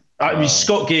money. I mean,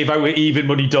 Scott gave out an even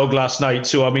money dog last night,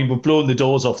 so I mean, we've blown the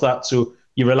doors off that. So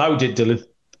you're allowed it, Dylan.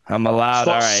 I'm allowed.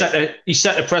 All right. He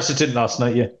set a precedent last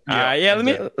night. Yeah.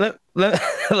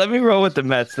 Let me roll with the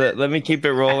Mets. Let me keep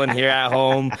it rolling here at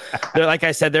home. Like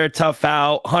I said, they're a tough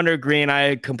out. Hunter Green,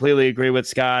 I completely agree with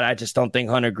Scott. I just don't think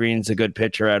Hunter Green's a good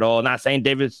pitcher at all. Not saying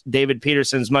David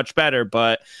Peterson's much better,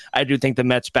 but I do think the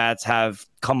Mets bats have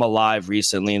come alive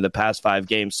recently in the past 5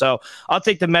 games. So I'll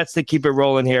take the Mets to keep it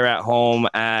rolling here at home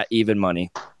at even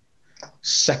money.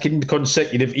 Second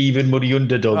consecutive even money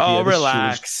underdog. Oh,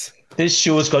 relax. This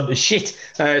show's gone to shit.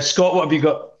 Scott, what have you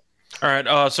got? All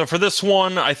right, so for this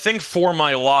one, I think for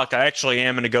my lock, I actually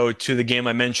am going to go to the game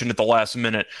I mentioned at the last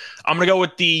minute. I'm going to go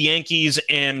with the Yankees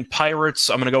and Pirates.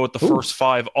 I'm going to go with the first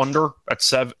 5 under at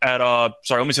 7. Let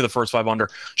me see the first 5 under.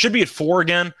 Should be at 4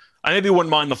 again. I maybe wouldn't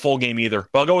mind the full game either,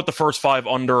 but I'll go with the first 5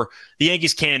 under. The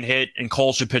Yankees can hit, and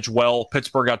Cole should pitch well.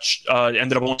 Pittsburgh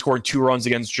ended up only scoring 2 runs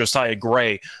against Josiah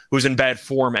Gray, who's in bad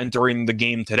form entering the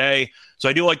game today. So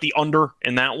I do like the under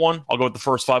in that one. I'll go with the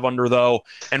first 5 under, though.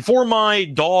 And for my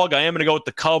dog, I am going to go with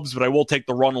the Cubs, but I will take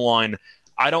the run line.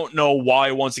 I don't know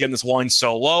why, once again, this line's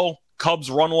so low.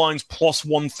 Cubs run line's plus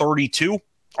 132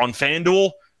 on FanDuel.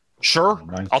 Sure,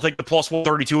 I'll take the plus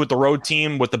 132 with the road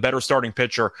team with the better starting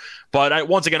pitcher. But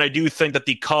once again, I do think that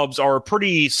the Cubs are a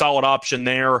pretty solid option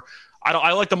there.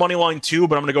 I like the money line too,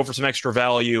 but I'm going to go for some extra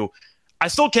value. I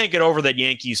still can't get over that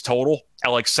Yankees total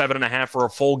at like 7.5 for a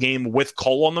full game with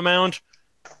Cole on the mound.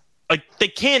 Like, they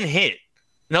can hit.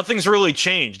 Nothing's really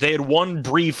changed. They had one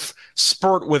brief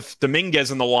spurt with Dominguez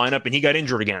in the lineup, and he got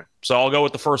injured again. So I'll go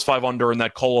with the first 5 under in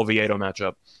that Cole-Oviedo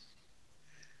matchup.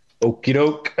 Okie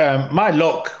doke. My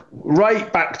lock,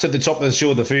 right back to the top of the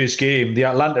show, the first game, the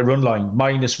Atlanta run line,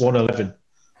 minus 111.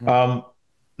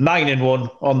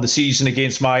 9-1 on the season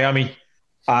against Miami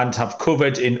and have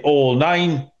covered in all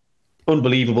 9.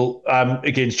 Unbelievable.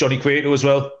 Against Johnny Cueto as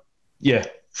well. Yeah,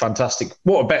 fantastic.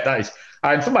 What a bet that is.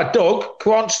 And for my dog,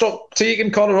 can't stop taking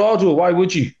Colorado. Why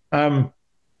would you?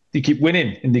 They keep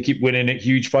winning, and they keep winning at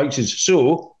huge prices.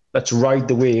 So let's ride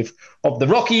the wave of the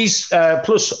Rockies.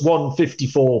 Plus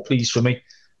 154, please, for me.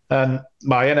 And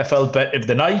my NFL bet of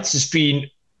the night has been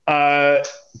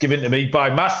given to me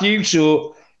by Matthew.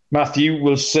 So Matthew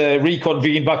will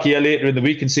reconvene back here later in the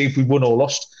week and see if we won or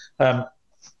lost.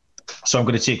 So I'm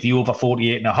going to take the over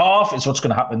 48.5 is what's going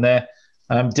to happen there.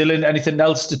 Dylan, anything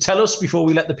else to tell us before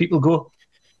we let the people go?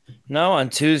 No, on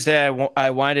Tuesday, I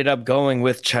winded up going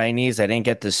with Chinese. I didn't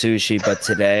get the sushi, but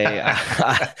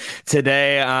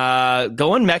today,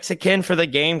 going Mexican for the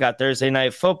game. Got Thursday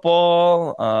night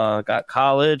football, got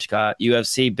college, got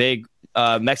UFC, big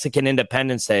Mexican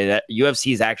Independence Day. That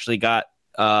UFC's actually got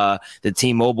the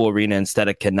T-Mobile Arena instead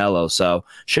of Canelo, so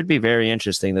should be very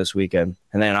interesting this weekend.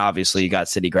 And then obviously you got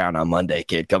City Ground on Monday,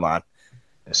 kid. Come on.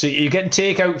 So you're getting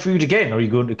takeout food again, or are you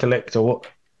going to collect, or what?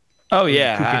 Oh,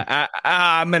 yeah.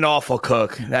 I'm an awful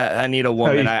cook. I need a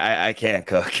woman. I can't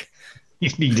cook. You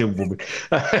need a woman.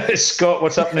 Scott,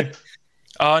 what's happening?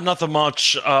 Nothing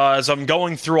much. As I'm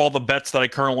going through all the bets that I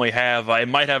currently have, I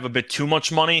might have a bit too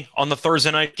much money on the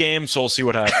Thursday night game, so we'll see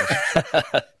what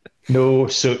happens. No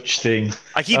such thing.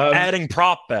 I keep adding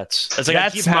prop bets. It's like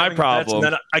that's my problem.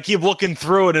 And then I keep looking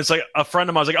through it, and it's like a friend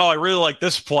of mine was like, "Oh, I really like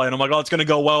this play," and I'm like, "Oh, it's going to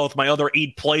go well with my other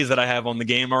 8 plays that I have on the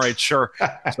game." All right, sure.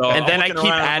 So and then I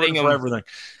keep adding them everything.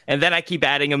 And then I keep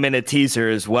adding them in a teaser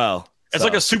as well. It's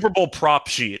like a Super Bowl prop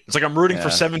sheet. It's like I'm rooting for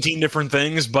 17 different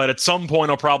things, but at some point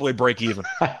I'll probably break even.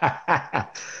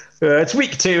 It's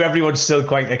week 2. Everyone's still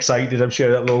quite excited. I'm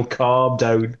sure that will calm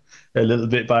down a little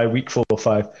bit by week 4 or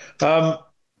 5.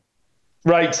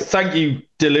 Right. Thank you,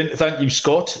 Dylan. Thank you,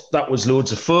 Scott. That was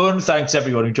loads of fun. Thanks,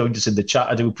 everyone who joined us in the chat.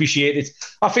 I do appreciate it.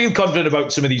 I feel confident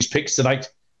about some of these picks tonight.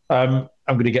 I'm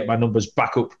going to get my numbers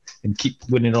back up and keep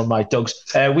winning on my dogs.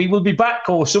 We will be back,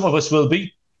 or some of us will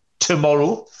be,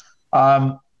 tomorrow.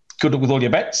 Good luck with all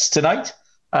your bets tonight.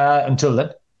 Until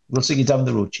then, we'll see you down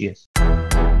the road. Cheers.